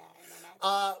 Yeah.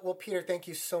 Well, Peter, thank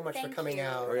you so much for coming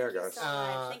out. Oh, yeah, guys. So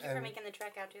much. Thank you for making the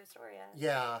trek out to Astoria.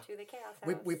 Yeah. To the Chaos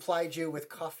House. We plied you with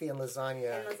coffee and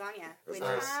lasagna. Which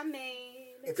nice. I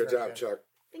made. Good job, Chuck.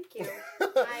 Thank you.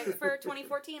 For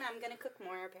 2014, I'm going to cook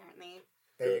more, apparently.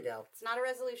 There you go. It's not a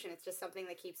resolution. It's just something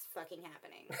that keeps fucking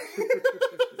happening.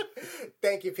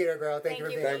 Thank you, Peter Aguero. Thank you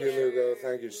for being Thank you, Lugo.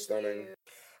 Thank you, Stunning.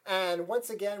 And once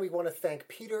again, we want to thank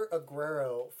Peter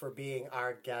Aguero for being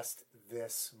our guest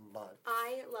this month.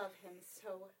 I love him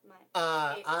so much.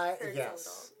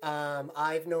 Yes.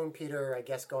 I've known Peter, I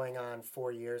guess, going on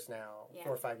 4 years now,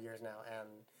 4 or 5 years now,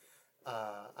 and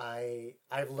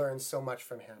I've learned so much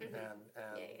from him, and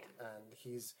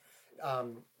he's.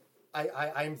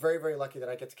 I'm very, very lucky that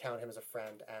I get to count him as a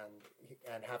friend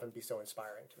and have him be so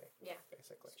inspiring to me. Yeah,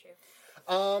 basically. It's true.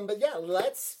 But yeah,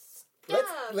 let's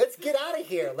get out of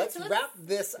here. Let's wrap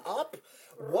this up.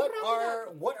 What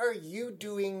are you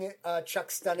doing,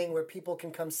 Chuck Stunning, where people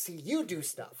can come see you do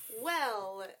stuff?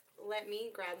 Well, let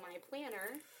me grab my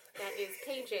planner that is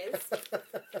Pages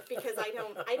because I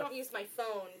don't use my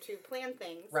phone to plan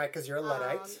things. Right, because you're a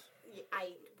Luddite.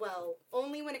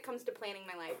 Only when it comes to planning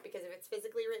my life, because if it's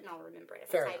physically written, I'll remember it. If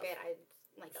Fair I type enough. it, I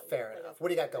like. Fair enough. What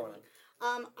do you got going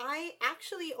on? I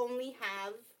actually only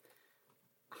have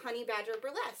Honey Badger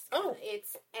Burlesque. Oh.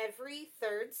 It's every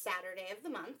third Saturday of the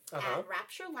month at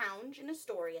Rapture Lounge in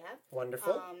Astoria.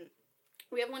 Wonderful.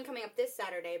 We have one coming up this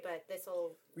Saturday, but this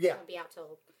will won't be out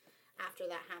till after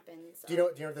that happens. Do you know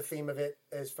what the theme of it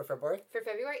is for February? For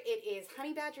February, it is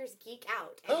Honey Badger's Geek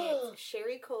Out, and it's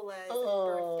Sherry Cola's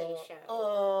birthday show.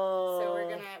 So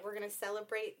we're gonna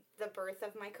celebrate the birth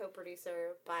of my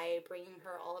co-producer by bringing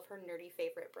her all of her nerdy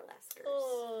favorite burlesquers.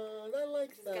 Oh, I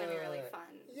like that. It's gonna be really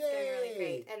fun. Yay. It's gonna be really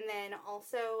great. And then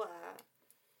also,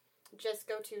 just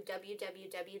go to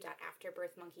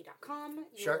www.afterbirthmonkey.com.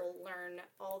 You'll learn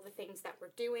all the things that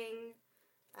we're doing.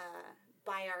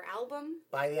 Buy our album.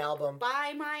 Buy the album.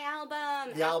 Buy my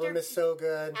album. The album is so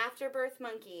good. Afterbirth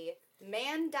Monkey.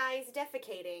 Man dies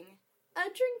defecating. A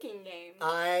drinking game.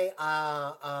 I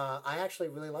actually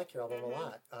really like your album a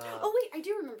lot. Oh wait, I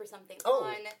do remember something.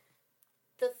 On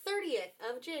the 30th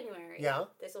of January. Yeah.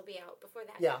 This will be out before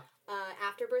that. Yeah.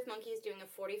 Afterbirth Monkey is doing a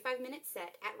 45-minute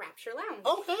set at Rapture Lounge.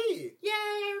 Oh, hey! Yay,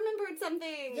 I remembered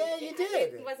something! Yeah, you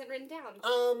did. It wasn't written down.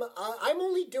 I'm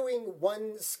only doing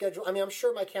one schedule. I mean, I'm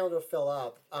sure my calendar will fill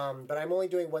up, but I'm only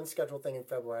doing one scheduled thing in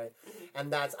February,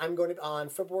 and that's I'm going to, on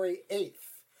February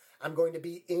 8th, I'm going to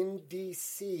be in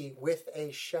D.C. with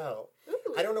a show.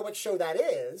 Ooh. I don't know what show that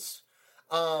is,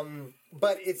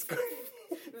 but it's going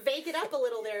Vake it up a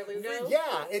little there, Lugo.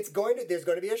 Yeah, there's going to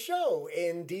be a show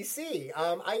in DC.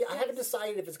 I haven't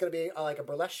decided if it's going to be like a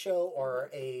burlesque show or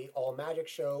a all magic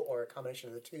show or a combination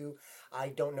of the two. I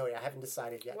don't know yet. I haven't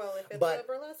decided yet. Well, if it's a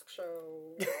burlesque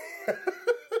show,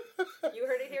 you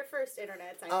heard it here first,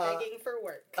 internet. I'm begging for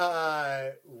work.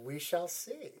 We shall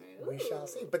see. Ooh. We shall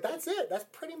see. But that's it. That's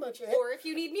pretty much it. Or if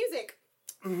you need music.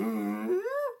 Mm-hmm.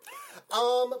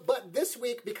 But this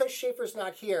week, because Schaefer's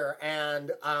not here,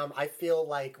 and I feel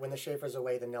like when the Schaefer's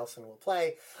away, then Nelson will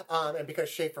play, and because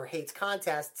Schaefer hates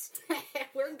contests,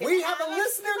 we have a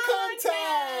listener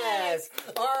contest!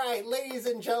 All right, ladies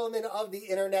and gentlemen of the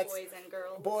internet.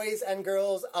 Boys and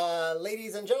girls.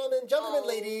 Ladies and gentlemen,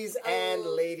 ladies, and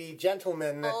lady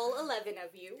gentlemen. All 11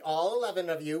 of you. All 11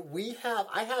 of you.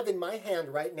 I have in my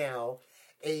hand right now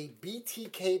a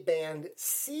BTK band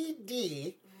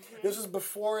CD. This was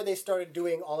before they started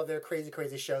doing all of their crazy,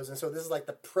 crazy shows, and so this is like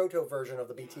the proto version of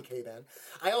the BTK band.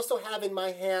 I also have in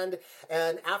my hand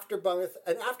an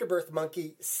Afterbirth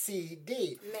Monkey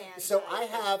CD. Man, so I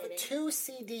have 2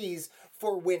 CDs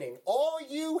for winning. All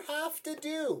you have to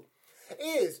do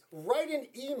is write an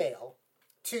email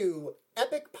to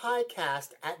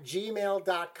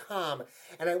epicpiecast@gmail.com,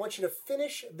 and I want you to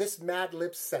finish this Mad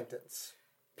Libs sentence.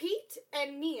 Pete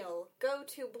and Neil go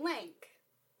to blank.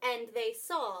 And they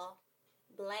saw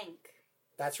blank.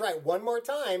 That's right. One more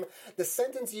time. The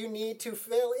sentence you need to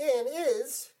fill in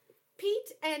is...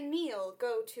 Pete and Neil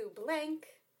go to blank,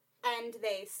 and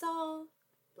they saw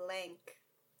blank.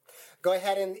 Go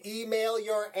ahead and email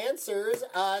your answers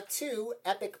to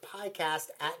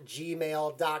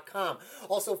epicpiecast@gmail.com.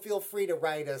 Also, feel free to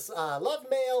write us love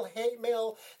mail, hate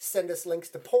mail, send us links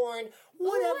to porn,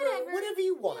 whatever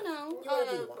you want. You know,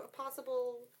 whatever you want.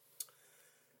 Possible...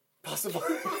 Possible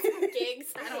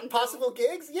gigs. I don't know. Possible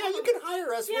gigs? Yeah, you can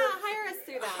hire us. Yeah, hire us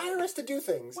through that. Hire us to do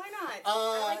things. Why not?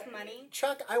 I like money.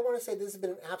 Chuck, I want to say this has been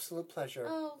an absolute pleasure.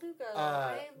 Oh, Lugo,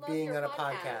 I love being your on a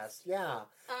podcast. Yeah.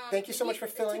 Thank you so much for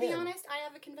To filling be in. honest, I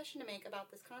have a confession to make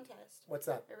about this contest. What's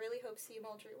that? I really hope C.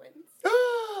 Muldrew wins.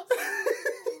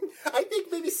 I think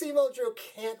maybe C. Muldrew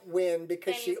can't win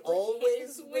because she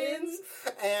always wins,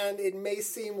 and it may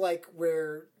seem like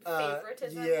we're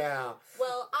favoritism. Yeah.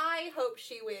 Well, I hope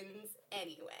she wins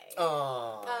anyway.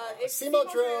 If C.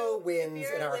 Muldrew wins if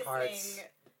you're in our listening, hearts.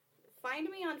 Find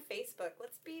me on Facebook.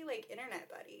 Let's be like internet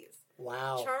buddies.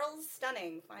 Wow. Charles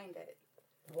Stunning. Find it.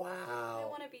 Wow. I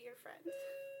want to be your friend.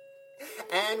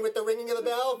 And with the ringing of the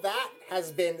bell, that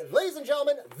has been, ladies and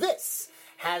gentlemen, this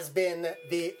has been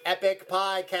the Epic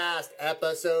Podcast,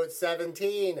 episode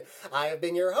 17. I have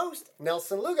been your host,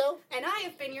 Nelson Lugo. And I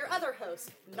have been your other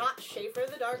host, not Schaefer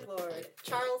the Dark Lord,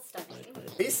 Charles Stunning.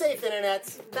 Be safe,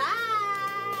 Internet.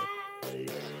 Bye!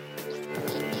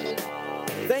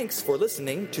 Thanks for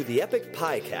listening to the Epic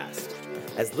Podcast.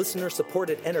 As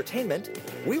listener-supported entertainment,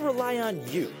 we rely on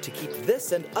you to keep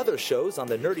this and other shows on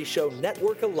the Nerdy Show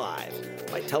Network alive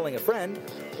by telling a friend,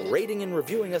 rating and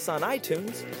reviewing us on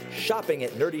iTunes, shopping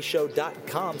at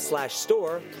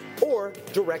nerdyshow.com/store, or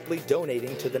directly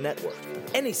donating to the network.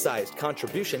 Any sized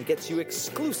contribution gets you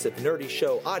exclusive Nerdy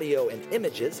Show audio and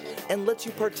images and lets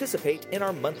you participate in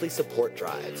our monthly support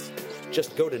drives.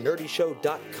 Just go to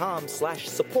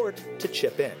nerdyshow.com/support to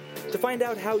chip in. To find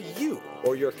out how you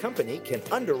or your company can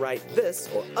underwrite this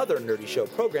or other Nerdy Show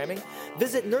programming,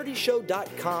 visit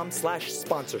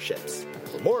nerdyshow.com/sponsorships.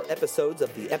 For more episodes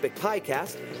of the Epic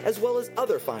Podcast, as well as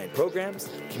other fine programs,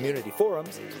 community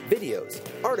forums, videos,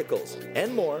 articles,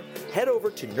 and more, head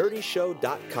over to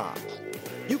nerdyshow.com.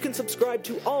 You can subscribe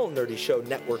to all Nerdy Show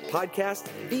Network podcasts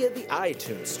via the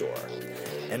iTunes Store.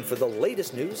 And for the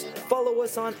latest news, follow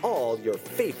us on all your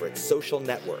favorite social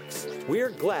networks. We're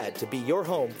glad to be your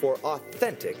home for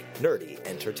authentic nerdy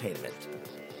entertainment.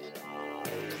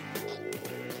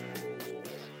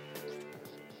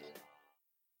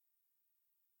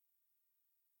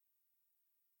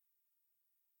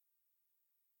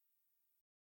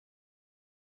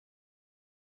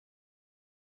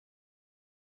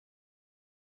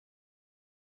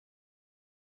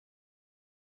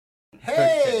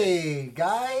 Hey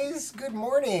guys, good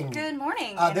morning. Good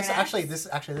morning. This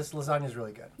lasagna is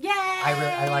really good. Yay!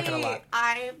 I like it a lot.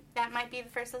 That might be the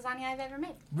first lasagna I've ever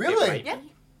made. Really? Yeah.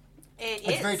 It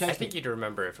It's is. very tasty. I think you'd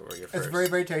remember if it were your first. It's very,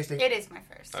 very tasty. It is my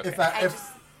first. Okay.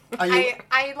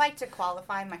 I like to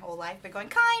qualify my whole life by going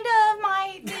kind of,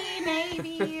 might be,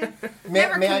 maybe.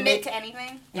 Never commit to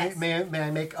anything. Yes. May I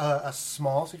make a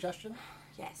small suggestion?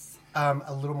 Yes.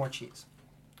 A little more cheese.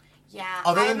 Yeah.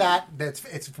 Other than that,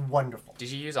 it's wonderful. Did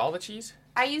you use all the cheese?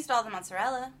 I used all the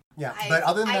mozzarella. Yeah, but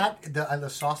other than that, the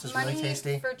sauce is really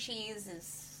tasty. Money for cheese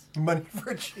is... Money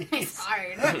for cheese. It's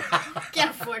hard.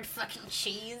 Can't afford fucking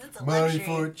cheese. It's a Money luxury.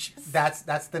 for cheese.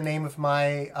 That's the name of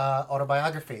my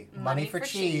autobiography. Money for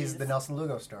cheese, the Nelson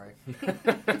Lugo story.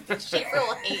 Schaefer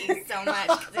will hate you so much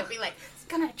because it'll be like, it's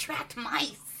gonna attract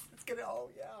mice. It's gonna, oh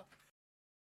yeah.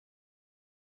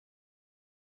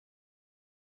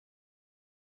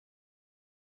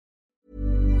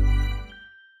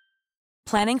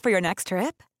 Planning for your next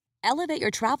trip? Elevate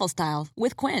your travel style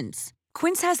with Quince.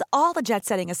 Quince has all the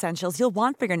jet-setting essentials you'll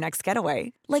want for your next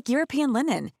getaway, like European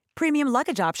linen, premium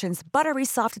luggage options, buttery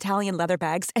soft Italian leather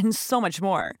bags, and so much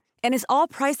more. And is all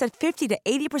priced at 50 to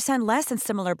 80% less than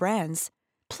similar brands.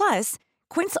 Plus,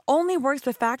 Quince only works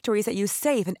with factories that use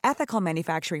safe and ethical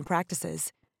manufacturing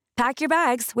practices. Pack your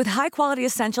bags with high-quality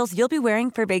essentials you'll be wearing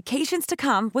for vacations to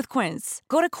come with Quince.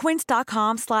 Go to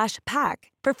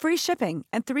quince.com/pack for free shipping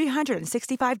and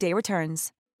 365-day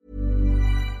returns.